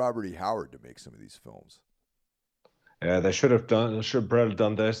look to Robert E. Howard to make some of these films. Yeah, they should have done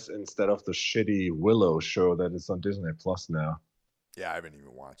this instead of the shitty Willow show that is on Disney Plus now. Yeah, I haven't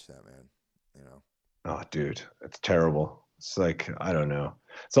even watched that, man. You know. Oh, dude, it's terrible. It's like, I don't know.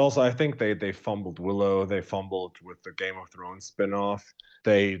 It's also, I think they fumbled Willow. They fumbled with the Game of Thrones spinoff.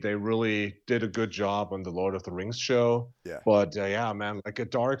 They really did a good job on the Lord of the Rings show. Yeah. But yeah, man, like a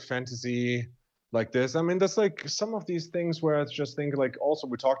dark fantasy like this. I mean, there's like some of these things where I just think like, also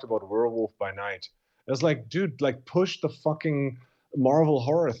we talked about Werewolf by Night. It's like, dude, like push the fucking Marvel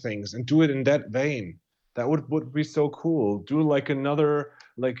horror things and do it in that vein. That would be so cool. Do like another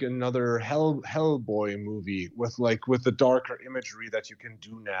Hellboy movie with the darker imagery that you can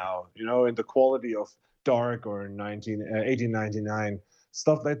do now, you know, in the quality of Dark or 1899.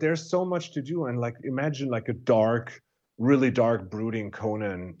 stuff like there's so much to do. And like imagine like a dark, really dark, brooding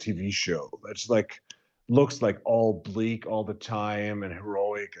Conan TV show that's like looks like all bleak all the time and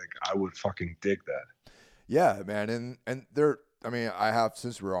heroic. Like I would fucking dig that. Yeah, man, and there. I mean, I have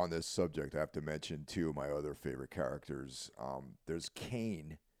since we're on this subject, I have to mention two of my other favorite characters. There's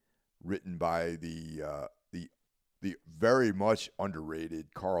Kane, written by the very much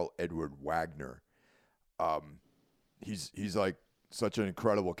underrated Carl Edward Wagner. He's like such an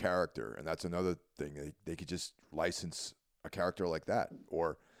incredible character, and that's another thing they could just license a character like that.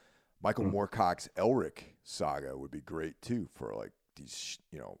 Or Michael Moorcock's Elric saga would be great too for like these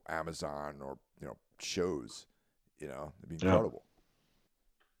Amazon or shows. It'd be incredible.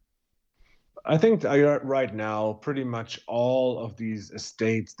 I think right now, pretty much all of these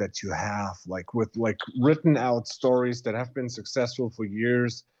estates that you have, like with like written out stories that have been successful for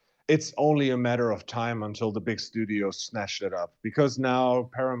years, it's only a matter of time until the big studios snatch it up. Because now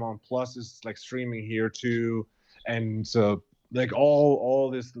Paramount Plus is like streaming here too, and so like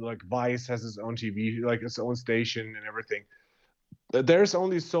all this, like Vice has its own TV, like its own station and everything. There's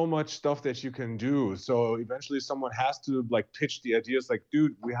only so much stuff that you can do. So eventually someone has to like pitch the ideas like,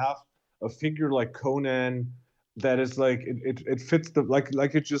 dude, we have a figure like Conan that is like it fits the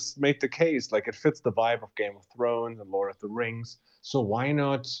like it just made the case, like it fits the vibe of Game of Thrones and Lord of the Rings. So why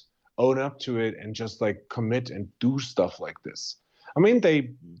not own up to it and just like commit and do stuff like this? I mean,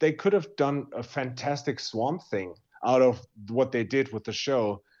 they could have done a fantastic Swamp Thing out of what they did with the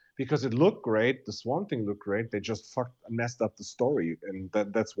show, because it looked great. The Swamp Thing looked great. They just messed up the story, and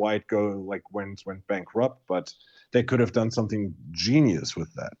that's why it went bankrupt. But they could have done something genius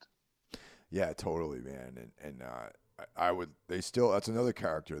with that. Yeah, totally, man. And I would. That's another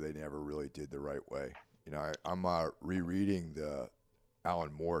character they never really did the right way. I'm rereading the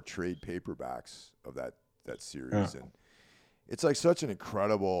Alan Moore trade paperbacks of that series, and it's like such an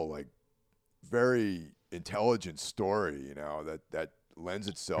incredible, like very intelligent story. That lends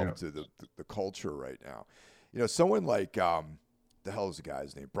itself to the culture right now. Someone like the hell is the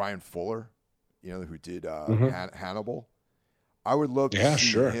guy's name? Brian Fuller, who did Hannibal. I would love to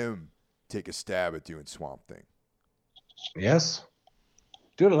see him take a stab at doing Swamp Thing. Yes.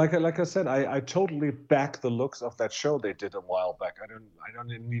 Dude, like I said, I totally back the looks of that show they did a while back. I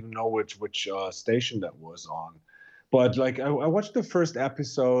don't even know which station that was on. But like I watched the first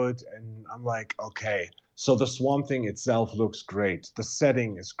episode and I'm like, okay, so the Swamp Thing itself looks great. The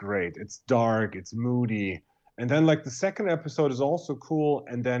setting is great. It's dark, it's moody. And then like the second episode is also cool,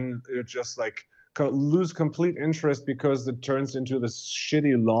 and then it just like lose complete interest because it turns into this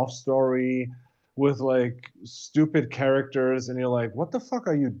shitty love story with like stupid characters, and you're like, what the fuck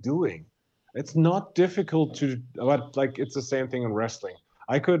are you doing? It's not difficult but like it's the same thing in wrestling.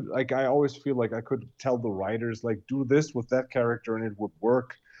 I always feel like I could tell the writers like, do this with that character and it would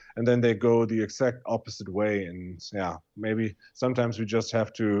work, and then they go the exact opposite way. And yeah, maybe sometimes we just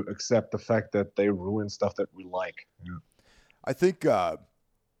have to accept the fact that they ruin stuff that we like. Yeah. I think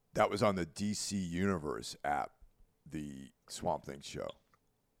that was on the DC Universe app, the Swamp Thing show.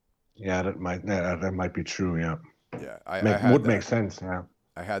 Yeah, that might be true. Yeah. Yeah, would make sense. Yeah.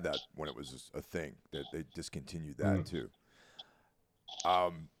 I had that when it was a thing. That they discontinued that too.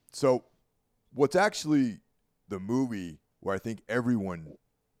 So what's actually the movie where I think everyone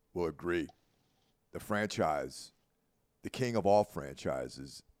will agree, the franchise, the king of all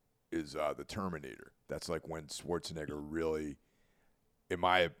franchises, is the Terminator. That's like when Schwarzenegger really, in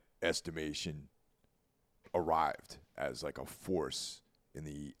my estimation, arrived as like a force in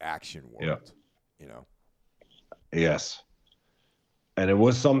the action world. Yes. And it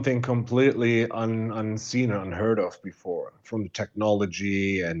was something completely unseen, unheard of before, from the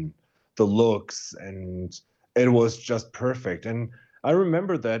technology and the looks, and it was just perfect. And I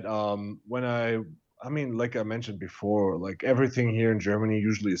remember that when I mean, like I mentioned before, like everything here in Germany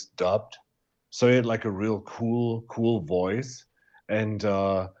usually is dubbed, so he had like a real cool voice. And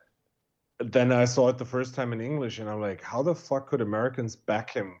then I saw it the first time in English, and I'm like, how the fuck could Americans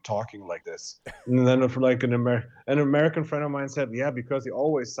back him talking like this? And then like an American friend of mine said, yeah, because he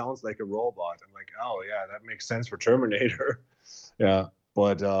always sounds like a robot. I'm like, oh yeah, that makes sense for Terminator. Yeah,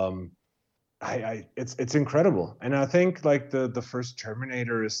 but it's incredible. And I think like the first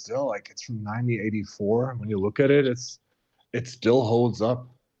Terminator is still like, it's from 1984. When you look at it, it still holds up.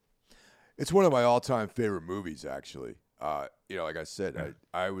 It's one of my all-time favorite movies, actually. Like I said,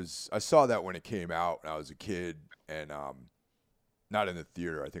 I saw that when it came out when I was a kid, and not in the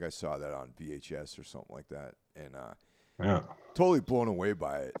theater. I think I saw that on VHS or something like that, and totally blown away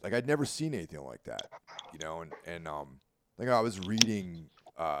by it. Like I'd never seen anything like that, and like I was reading,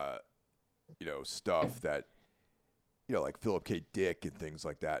 stuff that, like Philip K. Dick and things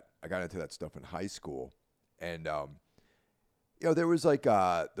like that. I got into that stuff in high school, and there was like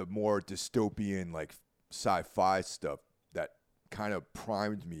the more dystopian, like sci-fi stuff that kind of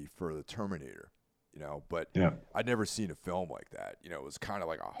primed me for the Terminator. But Yeah. I'd never seen a film like that. It was kind of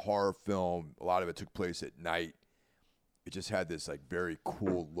like a horror film. A lot of it took place at night. It just had this like very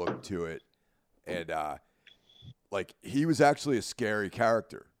cool look to it, and like he was actually a scary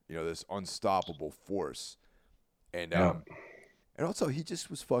character. This unstoppable force, and and also he just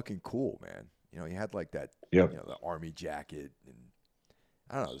was fucking cool, man. He had like that, Yep. the army jacket, and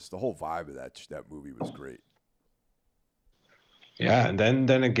I don't know, just the whole vibe of that movie was great. Yeah, and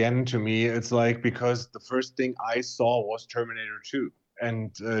then again, to me, it's like because the first thing I saw was Terminator 2,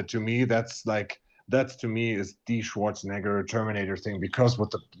 and to me, that's to me is the Schwarzenegger Terminator thing because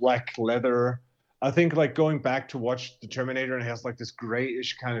with the black leather, I think like going back to watch the Terminator and he has like this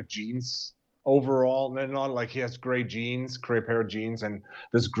grayish kind of jeans overall, and then not like he has gray pair of jeans, and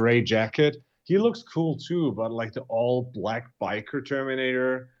this gray jacket. He looks cool too, but like the all black biker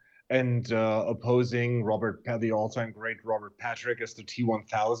Terminator and opposing the all-time great Robert Patrick as the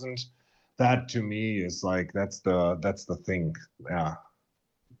T-1000. That to me is like that's the thing. Yeah.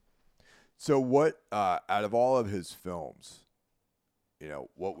 So what out of all of his films,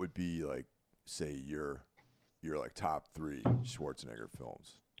 what would be like, say your like top 3 Schwarzenegger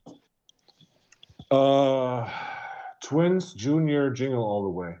films? Twins, Junior, Jingle All the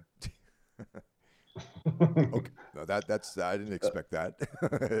Way. Okay, no, that's I didn't expect that.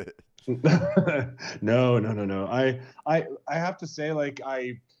 No. I have to say, like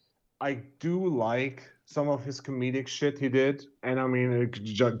I do like some of his comedic shit he did, and I mean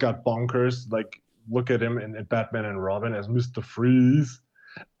it got bonkers. Like look at him in Batman and Robin as Mr. Freeze,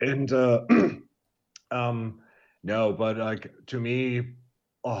 and no, but like to me,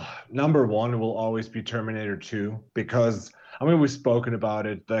 number one will always be Terminator 2 because I mean we've spoken about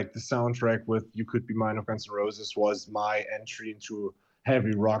it. Like the soundtrack with "You Could Be Mine" of Guns N' Roses was my entry into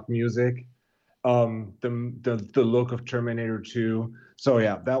heavy rock music. The look of Terminator 2. So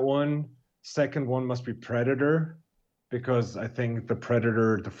yeah, that one. Second one must be Predator because I think the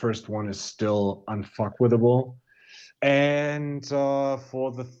Predator, the first one, is still unfuckwithable. And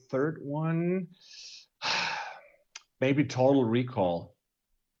for the third one, maybe Total Recall.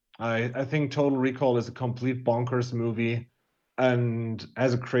 I think Total Recall is a complete bonkers movie and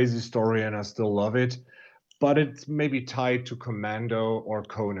has a crazy story, and I still love it. But it's maybe tied to Commando or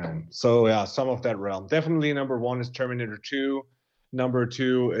Conan. So yeah, some of that realm. Definitely number one is Terminator 2. Number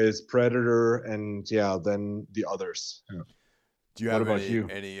 2 is Predator, and yeah, then the others. Yeah. Do you have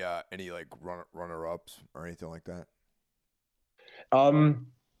any like runner ups or anything like that? I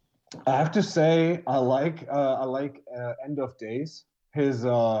have to say I like End of Days. His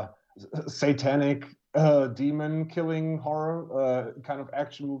satanic demon killing horror kind of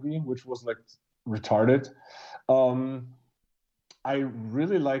action movie, which was like retarded. I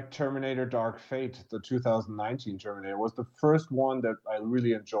really like Terminator Dark Fate, the 2019 Terminator. It was the first one that I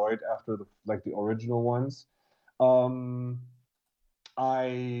really enjoyed after the original ones.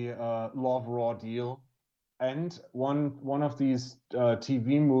 I love Raw Deal. And one of these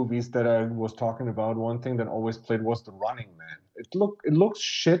TV movies that I was talking about, one thing that always played was The Running Man. It looks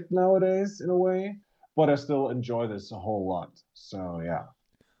shit nowadays in a way, but I still enjoy this a whole lot. So yeah.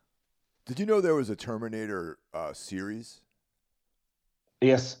 Did you know there was a Terminator series?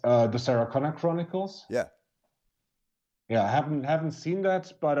 Yes, the Sarah Connor Chronicles. Yeah. Yeah, I haven't seen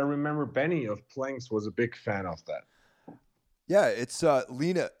that, but I remember Benny of Planks was a big fan of that. Yeah, it's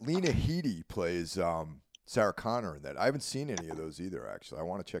Lena Headey plays Sarah Connor in that. I haven't seen any of those either, actually. I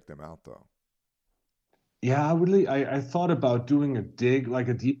want to check them out though. Yeah, I thought about doing a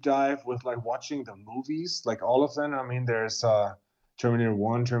deep dive with like watching the movies, like all of them. I mean, there's Terminator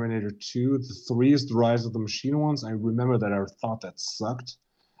 1, Terminator 2, the 3 is the Rise of the Machine ones. I remember that I thought that sucked.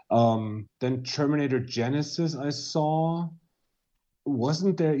 Then Terminator Genesis I saw.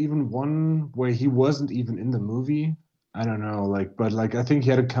 Wasn't there even one where he wasn't even in the movie? I don't know, but I think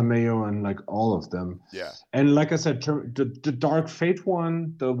he had a cameo in like all of them. Yeah. And like I said, the Dark Fate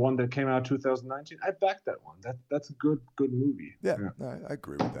one, the one that came out 2019, I backed that one. That's a good movie. Yeah. I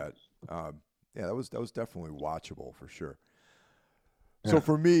agree with that. Yeah, that was definitely watchable for sure. So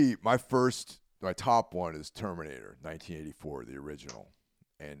for me, my top one is Terminator 1984, the original,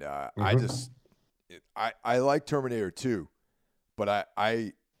 and I like Terminator 2, but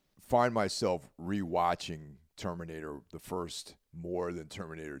I find myself rewatching Terminator the first more than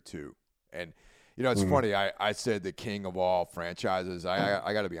Terminator 2. And it's funny, I said the king of all franchises.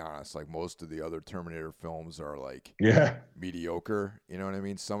 I got to be honest, like most of the other Terminator films are like mediocre, you know what I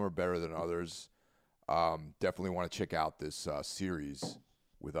mean? Some are better than others. Definitely want to check out this series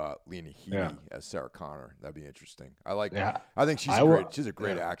with Lena Headey as Sarah Connor. That'd be interesting. Yeah. I think she's great. She's a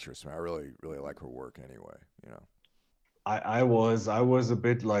great actress, man. I really, really like her work anyway, you know. I was a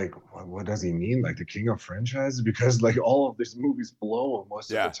bit like, what does he mean? Like the king of franchise? Because like all of these movies blow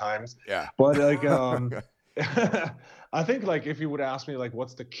most of the times. Yeah. But like I think like if you would ask me like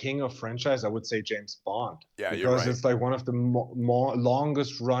what's the king of franchise, I would say James Bond. Yeah, because you're right. it's like one of the more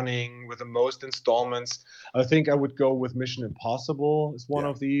longest running with the most installments. I think I would go with Mission Impossible as one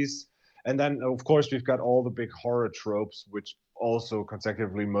of these. And then of course we've got all the big horror tropes, which also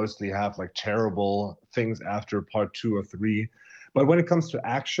consecutively mostly have like terrible things after part 2 or 3. But when it comes to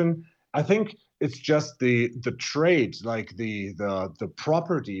action, I think it's just the trade, like the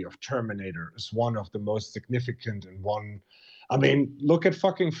property of Terminator is one of the most significant and one. I mean, look at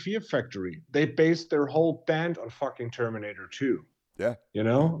fucking Fear Factory. They based their whole band on fucking Terminator 2. Yeah. You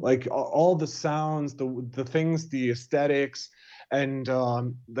know, like all the sounds, the things, the aesthetics, and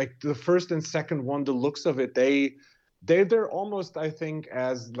like the first and second one, the looks of it, they're almost, I think,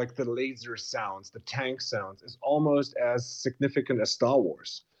 as like the laser sounds, the tank sounds is almost as significant as Star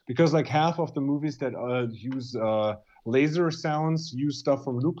Wars, because like half of the movies that use laser sounds use stuff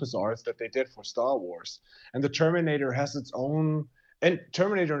from LucasArts that they did for Star Wars. And the Terminator has its own, and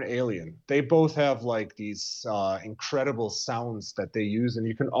Terminator and Alien, they both have like these incredible sounds that they use, and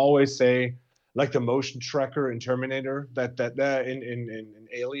you can always say like the motion tracker in Terminator that in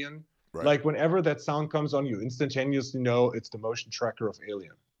Alien. Right. Like whenever that sound comes on, you instantaneously know it's the motion tracker of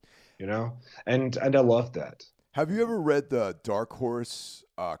Alien, you know? And I love that. Have you ever read the Dark Horse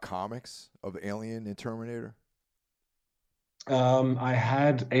comics of Alien and Terminator? I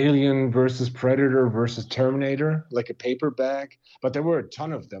had Alien versus Predator versus Terminator, like a paperback, but there were a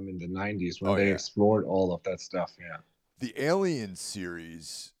ton of them in the 90s when they explored all of that stuff. Yeah. The Alien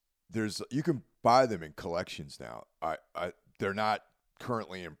series, you can buy them in collections now. They're not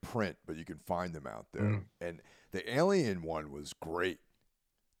currently in print, but you can find them out there. And the Alien one was great.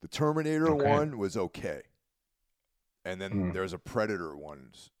 The Terminator one was okay. And then there's a Predator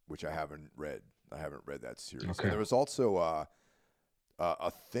one, which I haven't read. I haven't read that series. Okay. And there was also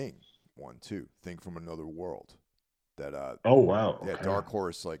a Thing one too, Thing from Another World. That oh wow. Yeah, Dark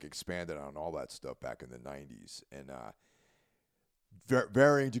Horse like expanded on all that stuff back in the 90s, and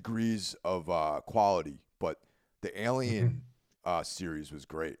varying degrees of quality, but the Alien series was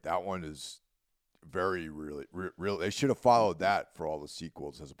great. That one is very really real. They should have followed that for all the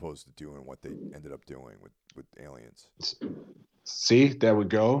sequels as opposed to doing what they ended up doing with Aliens. See, there we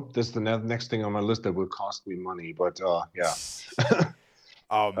go. This is the next thing on my list that will cost me money, but yeah.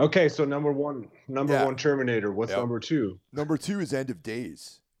 Okay, so number one Terminator. What's number 2? Number 2 is End of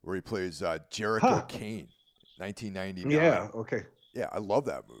Days, where he plays Jericho Kane, 1999. Yeah, okay. Yeah, I love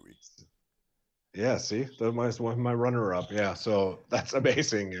that movie. Yeah, see, that was one of my runner-up. Yeah, so that's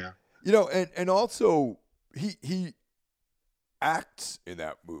amazing. Yeah, you know, and also he acts in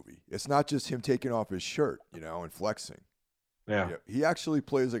that movie. It's not just him taking off his shirt, you know, and flexing. Yeah, you know, he actually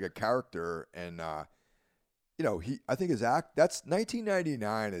plays like a character, and you know, I think that's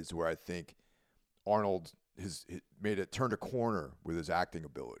 1999 is where I think Arnold has turned a corner with his acting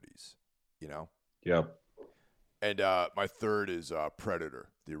abilities. You know. Yep. And my third is Predator,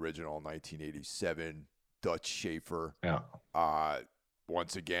 the original 1987, Dutch Schaefer. Yeah.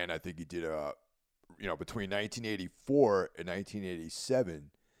 Once again, I think he did between 1984 and 1987,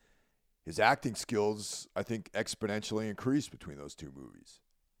 his acting skills, I think, exponentially increased between those two movies.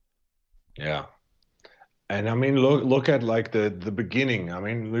 Yeah. And I mean, look at like the beginning. I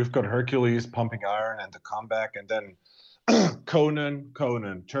mean, we've got Hercules, Pumping Iron, and the comeback, and then Conan,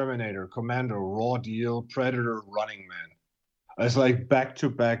 Terminator, Commando, Raw Deal, Predator, Running Man. It's like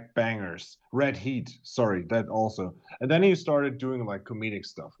back-to-back bangers. Red Heat, sorry, that also. And then he started doing like comedic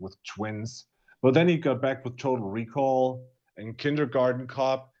stuff with Twins. But then he got back with Total Recall and Kindergarten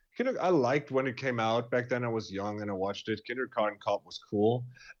Cop. I liked when it came out. Back then I was young and I watched it. Kindergarten Cop was cool.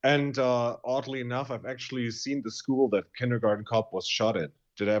 And oddly enough, I've actually seen the school that Kindergarten Cop was shot at.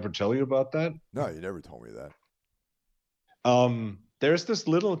 Did I ever tell you about that? No, you never told me that. There's this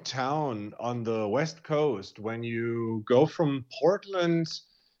little town on the West Coast. When you go from Portland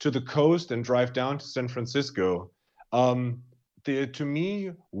to the coast and drive down to San Francisco, the, to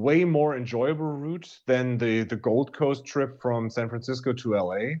me, way more enjoyable route than the Gold Coast trip from San Francisco to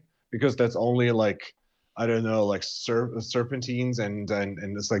LA, because that's only like, I don't know, like serpentines and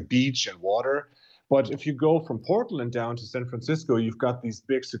it's like beach and water. But if you go from Portland down to San Francisco, you've got these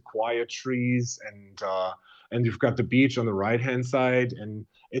big sequoia trees and and you've got the beach on the right hand side, and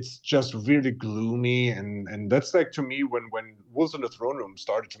it's just really gloomy, and that's like, to me, when Wolves on the Throne Room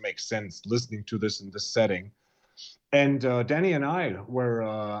started to make sense, listening to this in this setting. And Danny and I were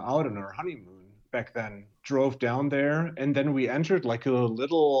out on our honeymoon back then, drove down there, and then we entered like a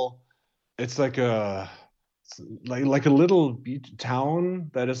little, it's like a like a little beach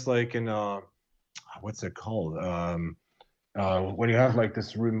town that is like in a, what's it called? When you have like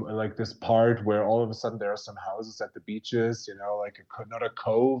this room, like this part where all of a sudden there are some houses at the beaches, like not a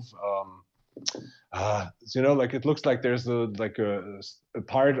cove. Like it looks like there's a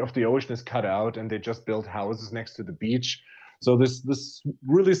part of the ocean is cut out, and they just built houses next to the beach. So this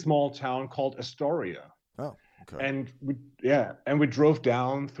really small town called Astoria. Oh, okay. And we drove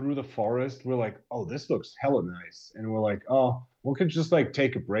down through the forest. We're like, oh, this looks hella nice. And we're like, oh, we could just like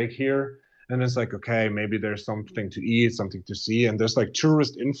take a break here. And it's like, okay, maybe there's something to eat, something to see. And there's like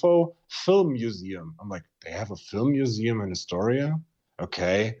tourist info, film museum. I'm like, they have a film museum in Astoria?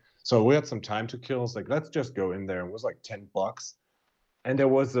 Okay. So we had some time to kill. It's like, let's just go in there. It was like $10. And there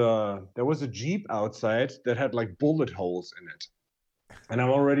was a Jeep outside that had like bullet holes in it. And I'm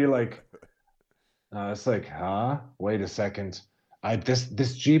already like, it's like, huh? Wait a second.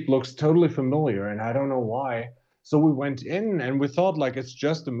 This Jeep looks totally familiar, and I don't know why. So we went in, and we thought like it's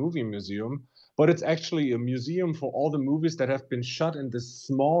just a movie museum, but it's actually a museum for all the movies that have been shot in this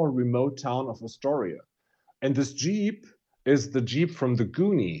small remote town of Astoria. And this Jeep is the Jeep from the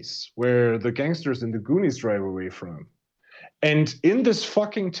Goonies, where the gangsters in the Goonies drive away from. And in this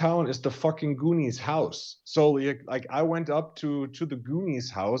fucking town is the fucking Goonies house. So like I went up to the Goonies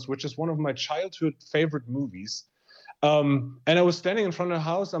house, which is one of my childhood favorite movies. And I was standing in front of the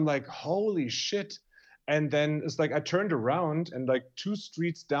house. I'm like, holy shit. And then it's like I turned around, and like 2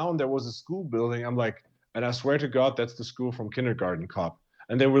 streets down there was a school building. I'm like, and I swear to God, that's the school from Kindergarten Cop.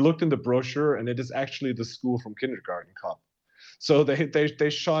 And then we looked in the brochure, and it is actually the school from Kindergarten Cop. So they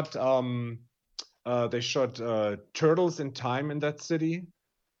shot Turtles in Time in that city,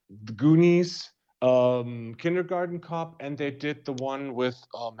 the Goonies, Kindergarten Cop, and they did the one with,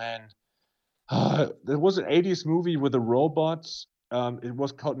 oh man, there was an 80s movie with a robot. It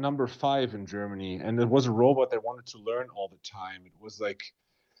was called Number 5 in Germany, and it was a robot that wanted to learn all the time. It was like,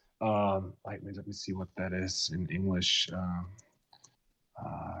 let me see what that is in English.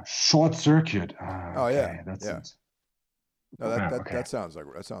 Short Circuit. Oh okay, yeah, that's yeah. it. No, that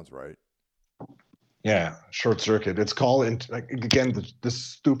sounds right. Yeah, Short Circuit. It's called, and like again, the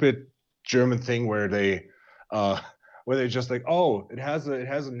stupid German thing where they just like, oh, it has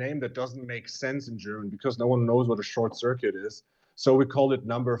a name that doesn't make sense in German because no one knows what a short circuit is. So we call it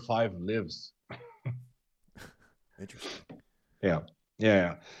Number 5 Lives. Interesting.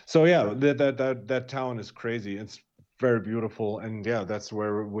 Yeah. So yeah, that town is crazy. It's very beautiful, and yeah, that's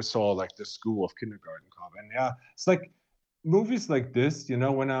where we saw like the school of Kindergarten Cop. And yeah, it's like movies like this,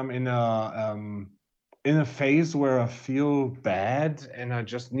 when I'm in a phase where I feel bad and I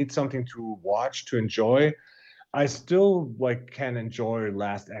just need something to watch to enjoy, I still like can enjoy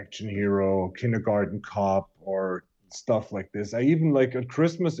Last Action Hero, Kindergarten Cop, or stuff like this. I even like at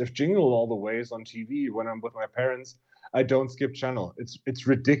Christmas, if Jingle All the Way is on TV when I'm with my parents, I don't skip channel. It's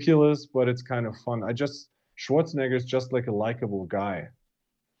ridiculous, but it's kind of fun. Schwarzenegger's just like a likable guy.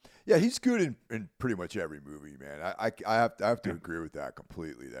 Yeah, he's good in pretty much every movie, man. I have to agree with that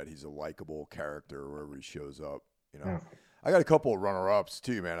completely. That he's a likable character wherever he shows up. Yeah. I got a couple of runner-ups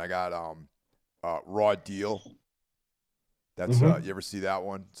too, man. I got Raw Deal. That's you ever see that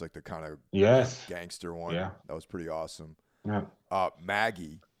one? It's like the kind of gangster one. Yeah, that was pretty awesome. Yeah.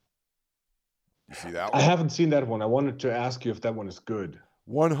 Maggie. You see that one? I haven't seen that one. I wanted to ask you if that one is good.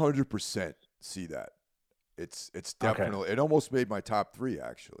 100% see that. It's definitely It almost made my top 3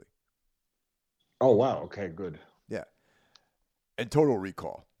 actually. Oh wow! Okay, good. Yeah, and Total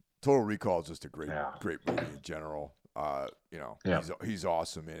Recall. Total Recall is just a great movie in general. He's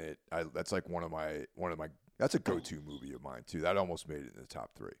awesome in it. That's like one of my that's a go-to movie of mine too. That almost made it in the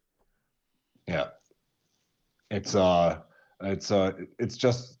top 3. Yeah, it's one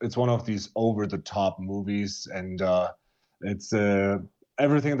of these over-the-top movies, and it's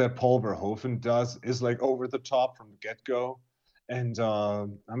everything that Paul Verhoeven does is like over the top from the get-go. And I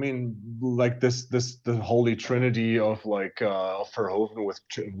mean, like the holy trinity of like Verhoeven with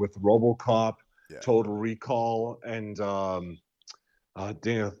RoboCop, Total Recall, and them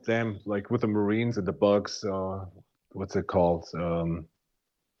like with the Marines and the bugs. What's it called?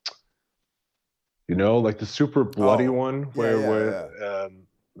 Like the super bloody one where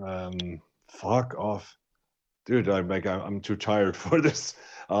fuck off, dude. I'm too tired for this.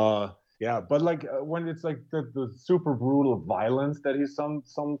 Yeah, but like when it's like the super brutal violence that he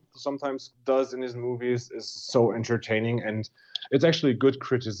sometimes does in his movies is so entertaining, and it's actually good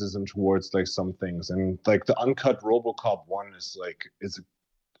criticism towards like some things. And like the uncut RoboCop one is like is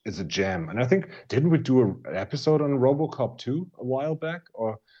a gem. And I think didn't we do an episode on RoboCop 2 a while back,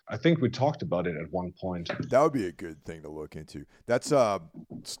 or I think we talked about it at one point. That would be a good thing to look into. That's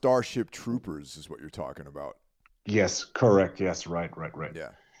Starship Troopers is what you're talking about. Yes, correct. Yes, right. Yeah.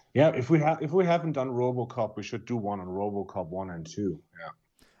 Yeah, if we haven't done RoboCop, we should do one on RoboCop 1 and 2. Yeah.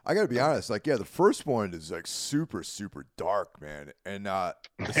 I got to be honest, like the first one is like super super dark, man. And the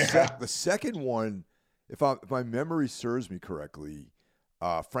second one, if my memory serves me correctly,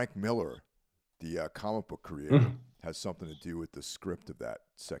 Frank Miller, the comic book creator, has something to do with the script of that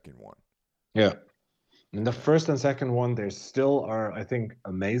second one. Yeah. And the first and second one, they still are, I think,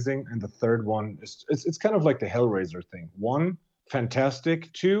 amazing. And the third one is it's kind of like the Hellraiser thing. One,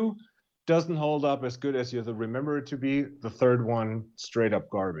 fantastic. Two, doesn't hold up as good as you remember it to be. The third one, straight up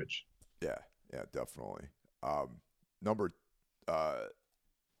garbage. Yeah, definitely.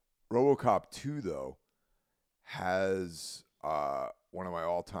 RoboCop 2 though has one of my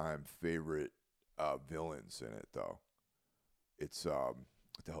all-time favorite villains in it though. It's what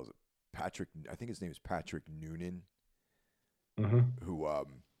the hell is it? Patrick, I think his name is Patrick Noonan, who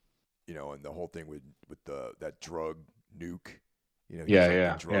and the whole thing with that drug nuke, he's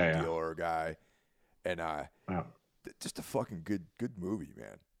the drug dealer guy, and just a fucking good movie,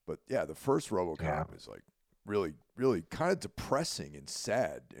 man. But yeah, the first RoboCop is like really, really kind of depressing and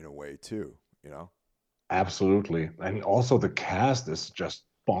sad in a way too, Absolutely, and also the cast is just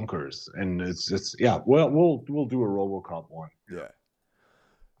bonkers, and it's Well, we'll do a RoboCop one. Yeah.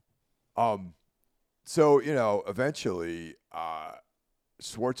 So, eventually,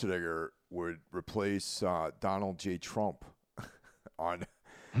 Schwarzenegger would replace Donald J. Trump on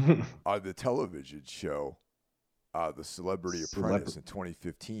the television show, The Celebrity Apprentice in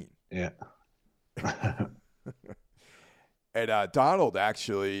 2015. Yeah. And Donald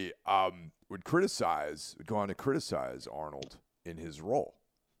actually would go on to criticize Arnold in his role,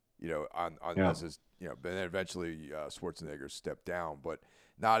 as his, but then eventually Schwarzenegger stepped down, but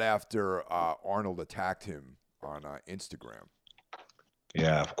not after Arnold attacked him on Instagram.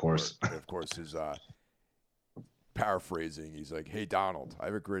 Yeah, of course. Of course, his paraphrasing, he's like, "Hey, Donald, I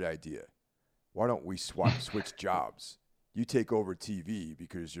have a great idea. Why don't we switch jobs? You take over TV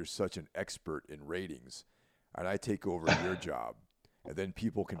because you're such an expert in ratings, and I take over your job, and then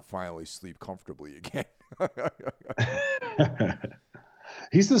people can finally sleep comfortably again."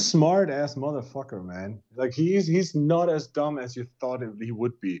 He's a smart ass motherfucker, man. Like he's not as dumb as you thought he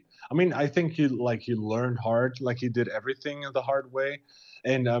would be. I mean, I think he learned hard, like he did everything the hard way,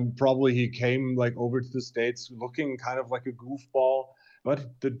 and probably he came like over to the States looking kind of like a goofball,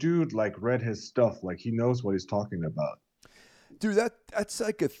 but the dude like read his stuff, like he knows what he's talking about. Dude, that's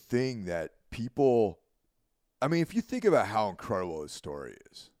like a thing that people. I mean, if you think about how incredible his story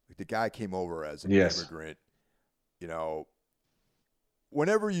is, like the guy came over as an immigrant,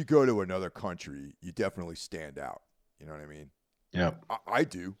 whenever you go to another country, you definitely stand out. You know what I mean? Yeah. I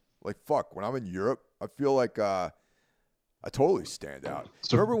do. Like, fuck, when I'm in Europe, I feel like I totally stand out.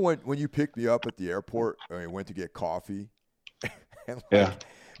 So, remember when you picked me up at the airport and we went to get coffee? And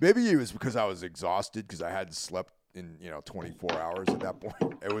maybe it was because I was exhausted because I hadn't slept in, 24 hours at that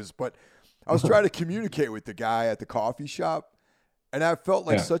point. But I was trying to communicate with the guy at the coffee shop, and I felt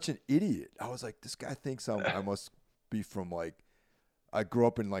like such an idiot. I was like, this guy thinks I must be from like, I grew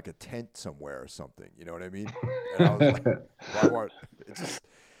up in like a tent somewhere or something. You know what I mean? And I was like,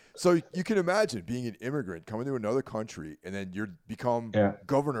 so you can imagine being an immigrant coming to another country and then you become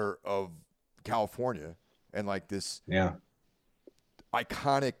governor of California and like this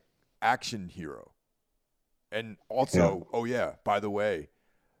iconic action hero. And also, by the way,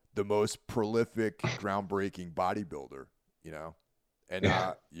 the most prolific, groundbreaking bodybuilder,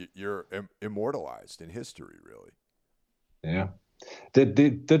 and you're immortalized in history, really. Yeah. The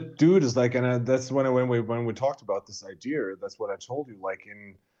dude is like, and that's when we talked about this idea, that's what I told you. Like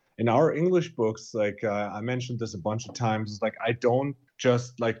in our English books, like I mentioned this a bunch of times. It's like I don't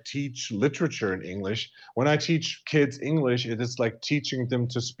just like teach literature in English. When I teach kids English, it is like teaching them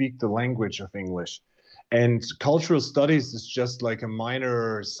to speak the language of English. And cultural studies is just like a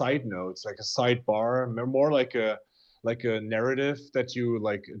minor side note. It's like a sidebar, more like a narrative that you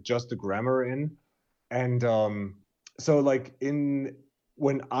like adjust the grammar in, and so like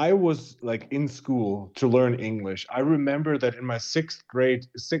when I was like in school to learn English, I remember that in my seventh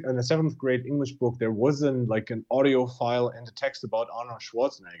grade English book, there wasn't like an audio file and a text about Arnold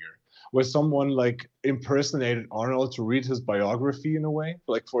Schwarzenegger. where someone like impersonated Arnold to read his biography in a way,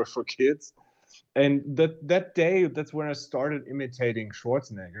 like for kids. And that day, that's when I started imitating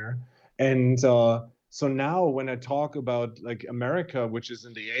Schwarzenegger. And so now when I talk about like America, which is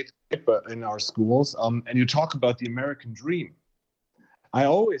in the eighth grade but in our schools, and you talk about the American dream, I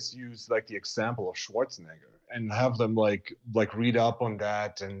always use like the example of Schwarzenegger and have them like read up on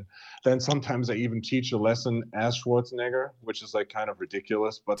that. And then sometimes I even teach a lesson as Schwarzenegger, which is like kind of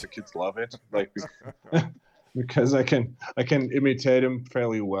ridiculous, but the kids love it, like because I can imitate him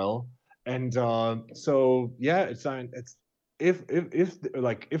fairly well. And so yeah, it's if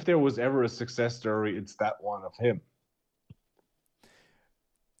like if there was ever a success story, it's that one of him.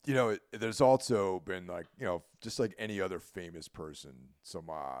 You know, there's also been like, you know, just like any other famous person, some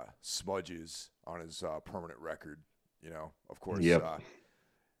smudges on his permanent record. You know, of course, Yep.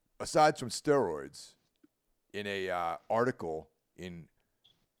 aside from steroids, in a article in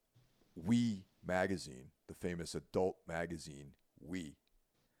We magazine, the famous adult magazine We,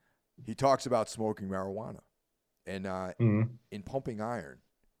 he talks about smoking marijuana. And Mhm. in Pumping Iron,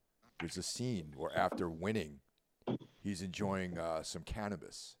 there's a scene where after winning, he's enjoying some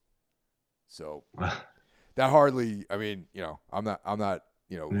cannabis. So that hardly, I mean, you know, I'm not,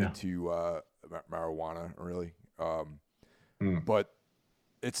 you know, Yeah. into marijuana really, Mm. but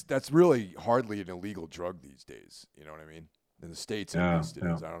that's really hardly an illegal drug these days. You know what I mean? In the States, at Yeah, least, it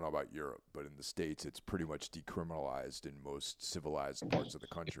yeah. is. I don't know about Europe, but in the States, it's pretty much decriminalized in most civilized parts of the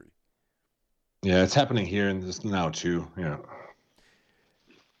country. Yeah, it's happening here in this now too. Yeah.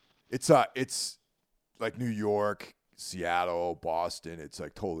 It's like New York, Seattle, Boston. It's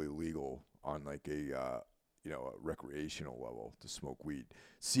like totally legal on like a you know, a recreational level to smoke weed.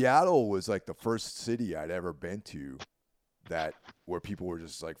 Seattle was like the first city I'd ever been to that where people were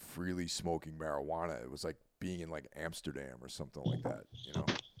just like freely smoking marijuana. It was like being in like Amsterdam or something like that, you know.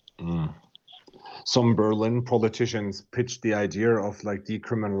 Mm. Some Berlin politicians pitched the idea of like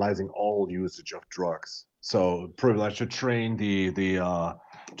decriminalizing all usage of drugs. So pretty much to train the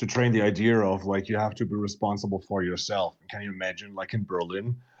idea of like you have to be responsible for yourself. Can you imagine like in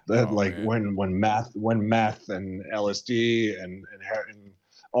Berlin that Oh like man. when meth and LSD and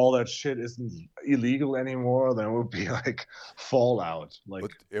all that shit isn't illegal anymore, then it would be like fallout. Like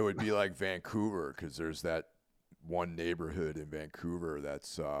But it would be like Vancouver because there's that one neighborhood in Vancouver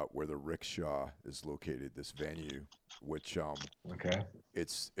that's where the Rickshaw is located. This venue, which okay.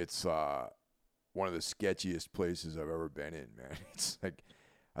 it's one of the sketchiest places I've ever been in, man. It's like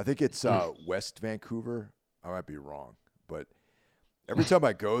I think it's West Vancouver. I might be wrong, but every time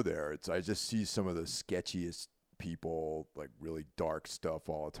I go there, I just see some of the sketchiest people, like really dark stuff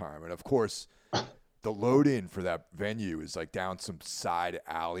all the time. And of course, the load in for that venue is like down some side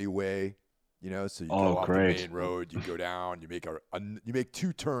alleyway, you know. So you Oh go off the great. main road, you go down, you make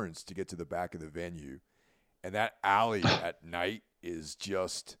two turns to get to the back of the venue, and that alley at night is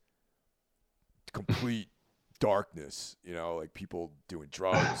just complete darkness. You know, like people doing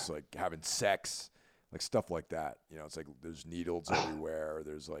drugs, like having sex, like stuff like that. You know, it's like there's needles everywhere.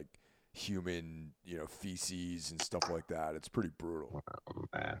 There's like human, you know, feces and stuff like that. It's pretty brutal. Oh,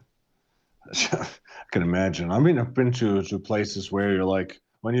 man. I can imagine. I mean, I've been to places where you're like,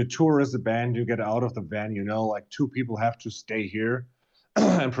 when you tour as a band, you get out of the van, you know, like two people have to stay here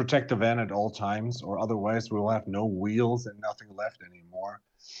and protect the van at all times, or otherwise we'll have no wheels and nothing left anymore.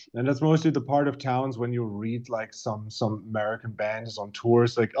 And that's mostly the part of towns when you read like some American bands on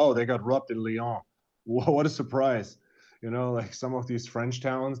tours, like, oh, they got robbed in Lyon. What a surprise. You know, like some of these French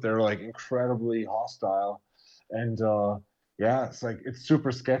towns, they're like incredibly hostile. And yeah, it's like it's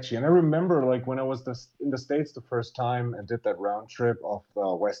super sketchy. And I remember like when I was in the States the first time and did that round trip of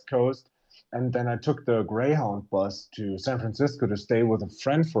the West Coast, and then I took the Greyhound bus to San Francisco to stay with a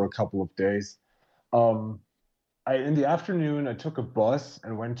friend for a couple of days. Um, in the afternoon, I took a bus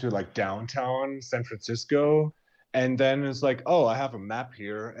and went to like downtown San Francisco. And then it's like, oh, I have a map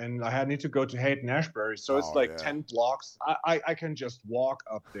here, and need to go to Haight Ashbury. So it's Oh like yeah. 10 blocks. I can just walk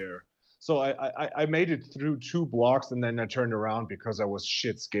up there. So I made it through 2 blocks, and then I turned around because I was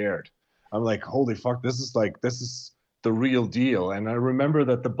shit scared. I'm like, holy fuck, this is the real deal. And I remember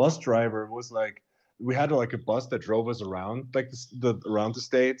that the bus driver was like, we had like a bus that drove us around like around the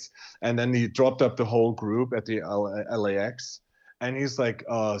states, and then he dropped up the whole group at the LAX. And he's like,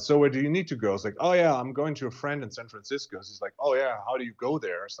 so where do you need to go? It's like, oh yeah, I'm going to a friend in San Francisco. So he's like, oh yeah, how do you go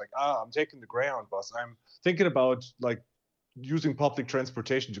there? It's like, I'm taking the Greyhound bus. I'm thinking about like using public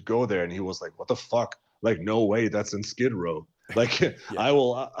transportation to go there. And he was like, what the fuck? Like, no way, that's in Skid Row. Like, Yeah. I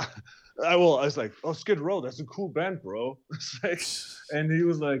will. I was like, oh, Skid Row, that's a cool band, bro. It's like, and he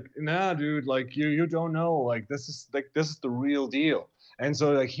was like, nah, dude, like you don't know. Like this is the real deal. And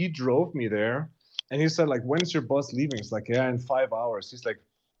so like he drove me there, and he said like, when's your bus leaving? It's like, yeah, in 5 hours. He's like,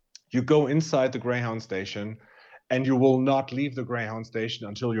 you go inside the Greyhound station and you will not leave the Greyhound station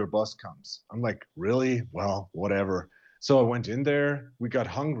until your bus comes. I'm like, really? Well, whatever. So I went in there. We got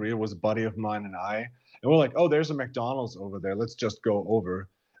hungry. It was a buddy of mine and I. And we're like, oh, there's a McDonald's over there. Let's just go over.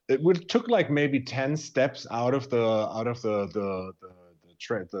 It took like maybe 10 steps out of the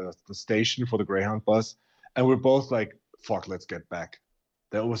station for the Greyhound bus. And we're both like, fuck, let's get back.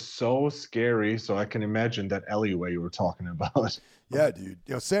 That was so scary. So I can imagine that alleyway you were talking about. Yeah, dude.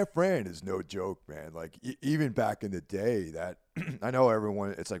 San Fran is no joke, man. Like even back in the day, that I know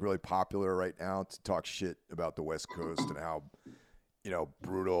everyone. It's like really popular right now to talk shit about the West Coast and how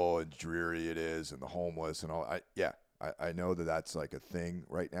brutal and dreary it is, and the homeless and all. I know that that's like a thing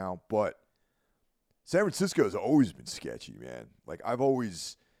right now, but San Francisco has always been sketchy, man. Like I've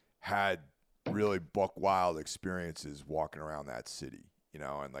always had really buck wild experiences walking around that city,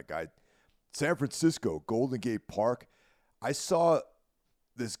 and like San Francisco, Golden Gate Park. I saw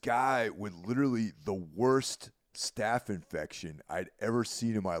this guy with literally the worst staph infection I'd ever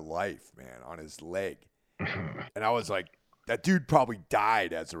seen in my life, man, on his leg. And I was like, that dude probably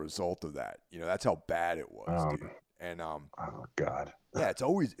died as a result of that. That's how bad it was, dude. And oh God. Yeah,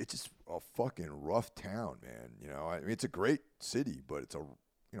 it's just a fucking rough town, man. I mean, it's a great city, but it's a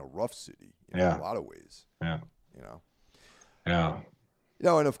rough city, in a lot of ways. Yeah. Yeah.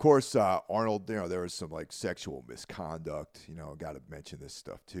 And of course, Arnold, there was some like sexual misconduct, got to mention this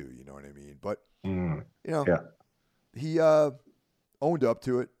stuff too, you know what I mean? But, he owned up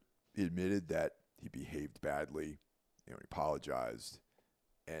to it. He admitted that he behaved badly, he apologized.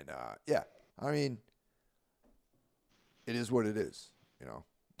 And, I mean, it is what it is,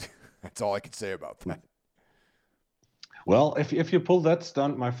 That's all I can say about that. Well, if you pull that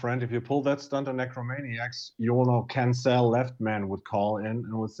stunt, my friend, if you pull that stunt on Necromaniacs, Cancel Left Man would call in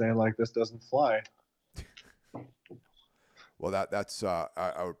and would say like, this doesn't fly. Well, that's I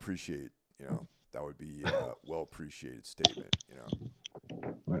would appreciate, that would be a well appreciated statement,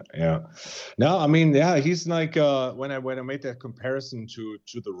 Yeah. No, I mean, yeah, he's like when I made that comparison to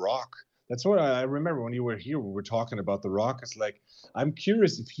The Rock. That's what I remember when you were here. We were talking about The Rock. It's like, I'm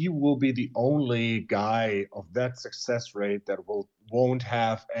curious if he will be the only guy of that success rate that won't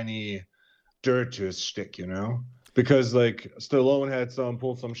have any dirt to his shtick, Because like Stallone had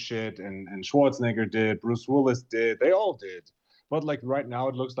pulled some shit, and Schwarzenegger did, Bruce Willis did, they all did. But like right now,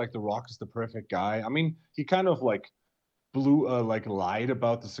 it looks like The Rock is the perfect guy. I mean, he kind of like lied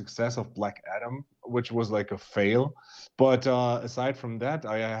about the success of Black Adam, which was like a fail. But aside from that,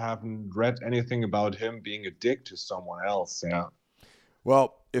 I haven't read anything about him being a dick to someone else. Yeah.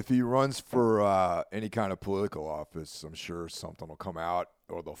 Well, if he runs for any kind of political office, I'm sure something will come out,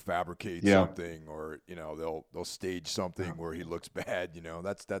 or they'll fabricate something, or they'll stage something where he looks bad.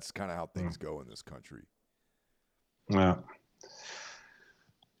 That's kind of how things go in this country. Yeah.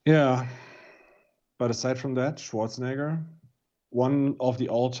 Yeah. But aside from that, Schwarzenegger, one of the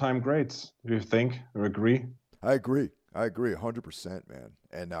all-time greats. Do you think or agree? I agree 100%, man.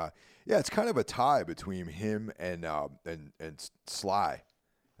 And it's kind of a tie between him and Sly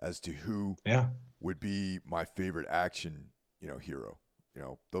as to who would be my favorite action hero.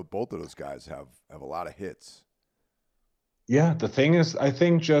 Both of those guys have a lot of hits. Yeah, the thing is, I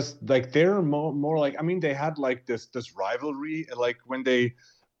think just like they're more like, I mean, they had like this rivalry, like when they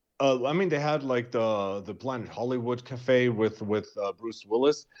they had like the Planet Hollywood cafe with Bruce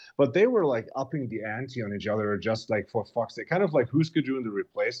Willis, but they were like upping the ante on each other, just like for fuck's sake, kind of like Who's Good Doing the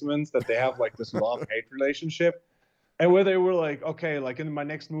Replacements, that they have like this love-hate relationship, and where they were like, okay, like in my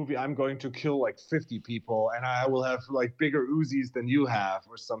next movie, I'm going to kill like 50 people, and I will have like bigger Uzis than you have,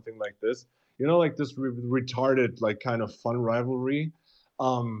 or something like this, like this retarded like kind of fun rivalry.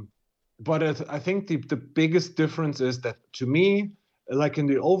 But I think the biggest difference is that, to me, like in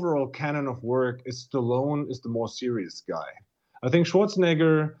the overall canon of work, Stallone is the more serious guy. I think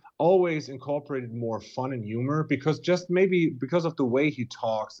Schwarzenegger always incorporated more fun and humor because of the way he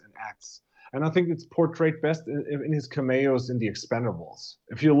talks and acts. And I think it's portrayed best in his cameos in the Expendables.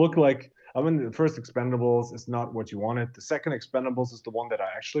 If you look like, the first Expendables is not what you wanted. The second Expendables is the one that I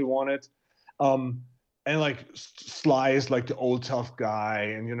actually wanted. And like Sly is like the old tough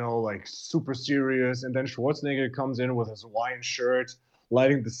guy, and like super serious. And then Schwarzenegger comes in with his Hawaiian shirt,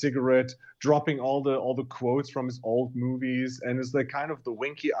 lighting the cigarette, dropping all the quotes from his old movies, and is like kind of the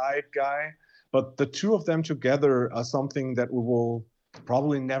winky-eyed guy. But the two of them together are something that we will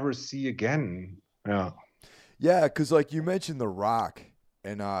probably never see again. Yeah. Yeah, because like you mentioned The Rock,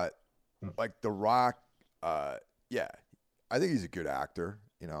 and like The Rock, I think he's a good actor.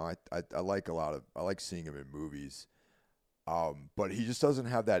 I like I like seeing him in movies. But he just doesn't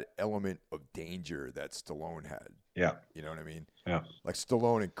have that element of danger that Stallone had. Yeah. You know what I mean? Yeah. Like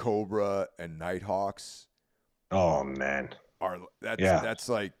Stallone in Cobra and Nighthawks Oh man. are Yeah. that's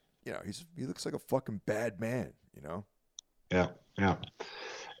like, you know, he looks like a fucking bad man, you know? Yeah. Yeah.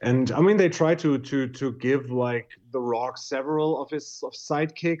 And I mean, they try to give like The Rock several of his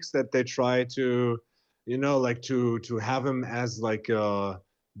sidekicks that they try to, you know, like to have him as like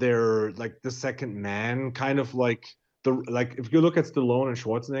their like the second man, kind of like like if you look at Stallone and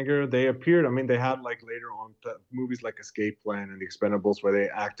Schwarzenegger, they appeared. I mean, they had like later on movies like Escape Plan and The Expendables where they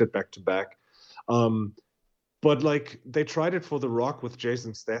acted back to back. But like they tried it for The Rock with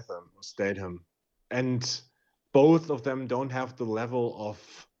Jason Statham, and both of them don't have the level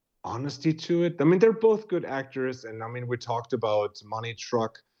of honesty to it. I mean, they're both good actors, and I mean, we talked about Money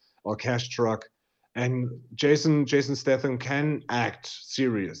Truck or Cash Truck, and Jason Statham can act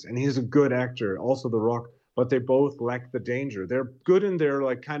serious, and he's a good actor. Also, The Rock, but they both lack the danger. They're good in their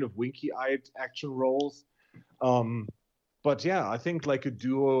like kind of winky-eyed action roles. But yeah, I think like a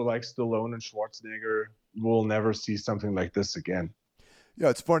duo like Stallone and Schwarzenegger will never see something like this again. Yeah,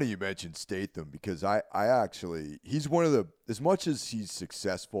 it's funny you mentioned Statham because I actually, he's one of the, as much as he's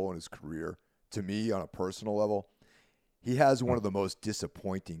successful in his career, to me on a personal level, he has one of the most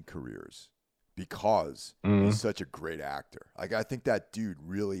disappointing careers because he's such a great actor. Like, I think that dude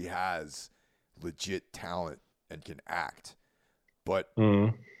really has legit talent and can act. But,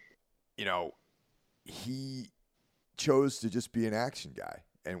 you know, he chose to just be an action guy,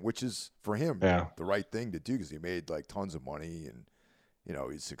 and which is, for him, the right thing to do because he made, like, tons of money and, you know,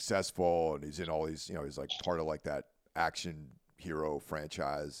 he's successful and he's in all these, you know, he's like part of like that action hero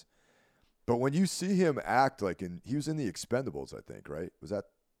franchise. But when you see him act like he was in The Expendables, I think, right? Was that,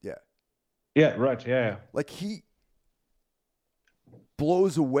 yeah. Yeah, right, yeah. Like he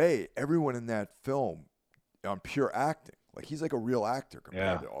blows away everyone in that film on pure acting. Like he's like a real actor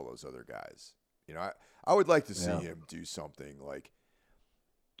compared to all those other guys. You know, I would like to see him do something like,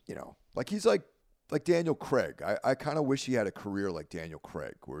 you know, like he's like Daniel Craig. I kind of wish he had a career like Daniel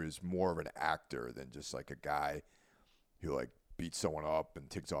Craig, where he's more of an actor than just like a guy who like beats someone up and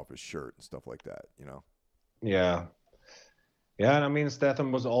takes off his shirt and stuff like that, you know? Yeah. Yeah, and I mean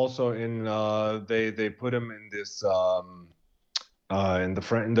Statham was also in they put him in this in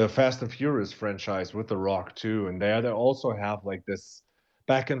the Fast and Furious franchise with The Rock too, and they also have like this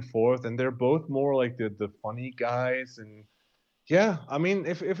back and forth, and they're both more like the funny guys. And yeah, I mean,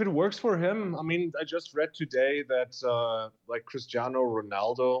 if it works for him, I mean, I just read today that like Cristiano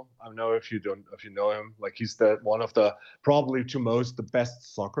Ronaldo, I don't know if you know him, like he's one of the probably the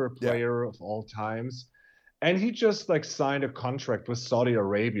best soccer player of all times, and he just like signed a contract with Saudi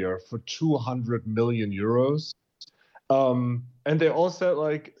Arabia for 200 million euros. And they all said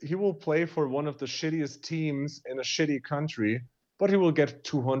like he will play for one of the shittiest teams in a shitty country, but he will get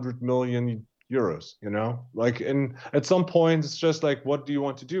 200 million euros, you know? Like, and at some point it's just like, what do you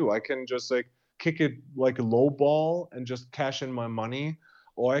want to do? I can just like kick it like a low ball and just cash in my money,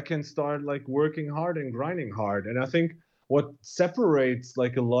 or I can start like working hard and grinding hard. And I think what separates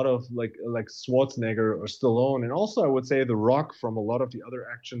like a lot of like Schwarzenegger or Stallone, and also I would say The Rock, from a lot of the other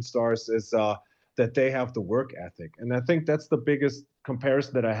action stars is that they have the work ethic. And I think that's the biggest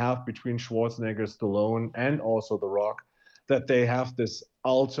comparison that I have between Schwarzenegger, Stallone, and also The Rock, that they have this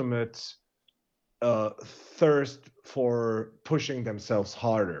ultimate thirst for pushing themselves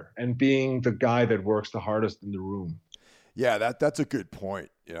harder and being the guy that works the hardest in the room. Yeah, that's a good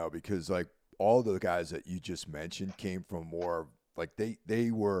point, you know, because like all the guys that you just mentioned came from more like they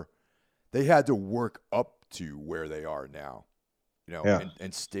had to work up to where they are now. You know,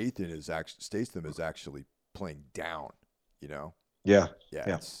 and Statham is actually playing down, you know? Yeah.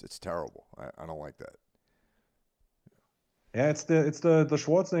 It's terrible. I don't like that. Yeah, it's the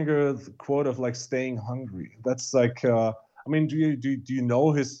Schwarzenegger quote of like staying hungry. That's like I mean, do you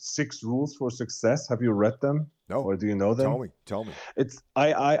know his 6 rules for success? Have you read them? No. Or do you know them? Tell me. It's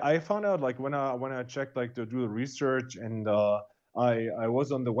I found out like when I checked like to do the research, and I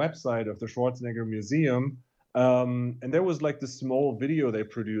was on the website of the Schwarzenegger Museum. And there was like this small video they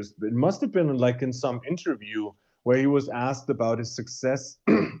produced. It must have been like in some interview where he was asked about his success.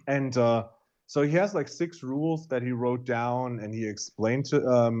 And so he has like 6 rules that he wrote down and he explained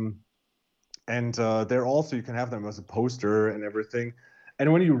to and they're also, you can have them as a poster and everything.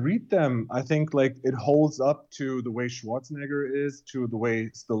 And when you read them, I think like it holds up to the way Schwarzenegger is, to the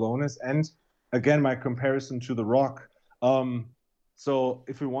way Stallone is, and again my comparison to The Rock. So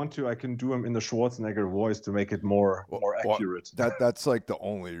if we want to, I can do him in the Schwarzenegger voice to make it more accurate. That's like the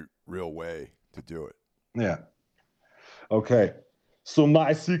only real way to do it. Yeah. Okay. So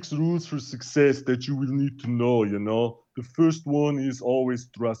my 6 rules for success that you will need to know, you know. The first one is always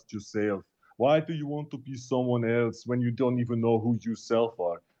trust yourself. Why do you want to be someone else when you don't even know who yourself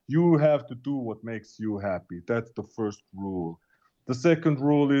are? You have to do what makes you happy. That's the first rule. The second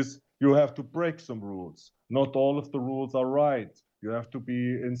rule is you have to break some rules. Not all of the rules are right. You have to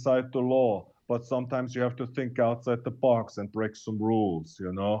be inside the law, but sometimes you have to think outside the box and break some rules,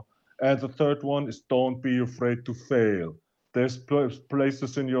 you know? And the third one is don't be afraid to fail. There's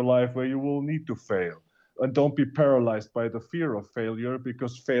places in your life where you will need to fail. And don't be paralyzed by the fear of failure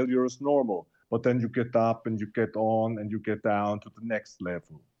because failure is normal. But then you get up and you get on and you get down to the next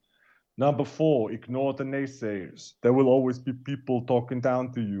level. Number 4, ignore the naysayers. There will always be people talking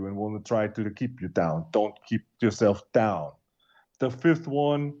down to you and want to try to keep you down. Don't keep yourself down. The fifth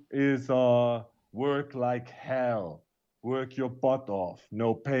one is work like hell. Work your butt off.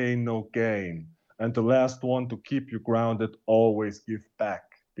 No pain, no gain. And the last one, to keep you grounded, always give back.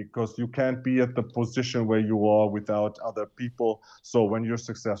 Because you can't be at the position where you are without other people. So when you're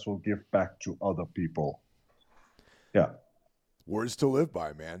successful, give back to other people. Yeah. Words to live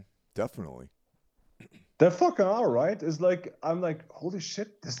by, man. Definitely. They fucking are, right? It's like, I'm like, holy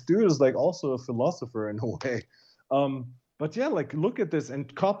shit, this dude is like also a philosopher in a way. But yeah, like look at this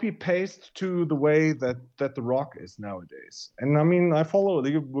and copy paste to the way that The Rock is nowadays. And I mean,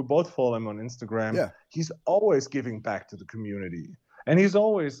 we both follow him on Instagram. Yeah. He's always giving back to the community. And he's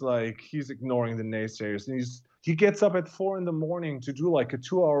always like, he's ignoring the naysayers. And he gets up at 4 a.m. to do like a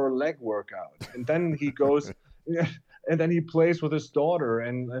 2-hour leg workout. And then he goes and then he plays with his daughter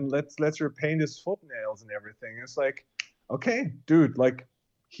and lets her paint his footnails and everything. It's like, okay, dude, like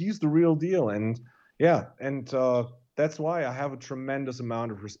he's the real deal. And yeah, and that's why I have a tremendous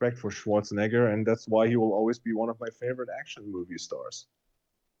amount of respect for Schwarzenegger, and that's why he will always be one of my favorite action movie stars.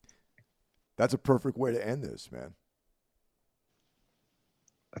 That's a perfect way to end this, man.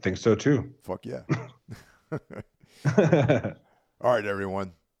 I think so too. Fuck yeah. All right,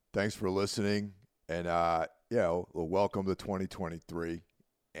 everyone. Thanks for listening. And welcome to 2023.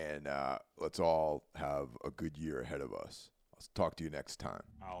 And let's all have a good year ahead of us. I'll talk to you next time.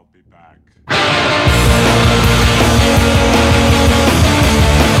 I'll be back.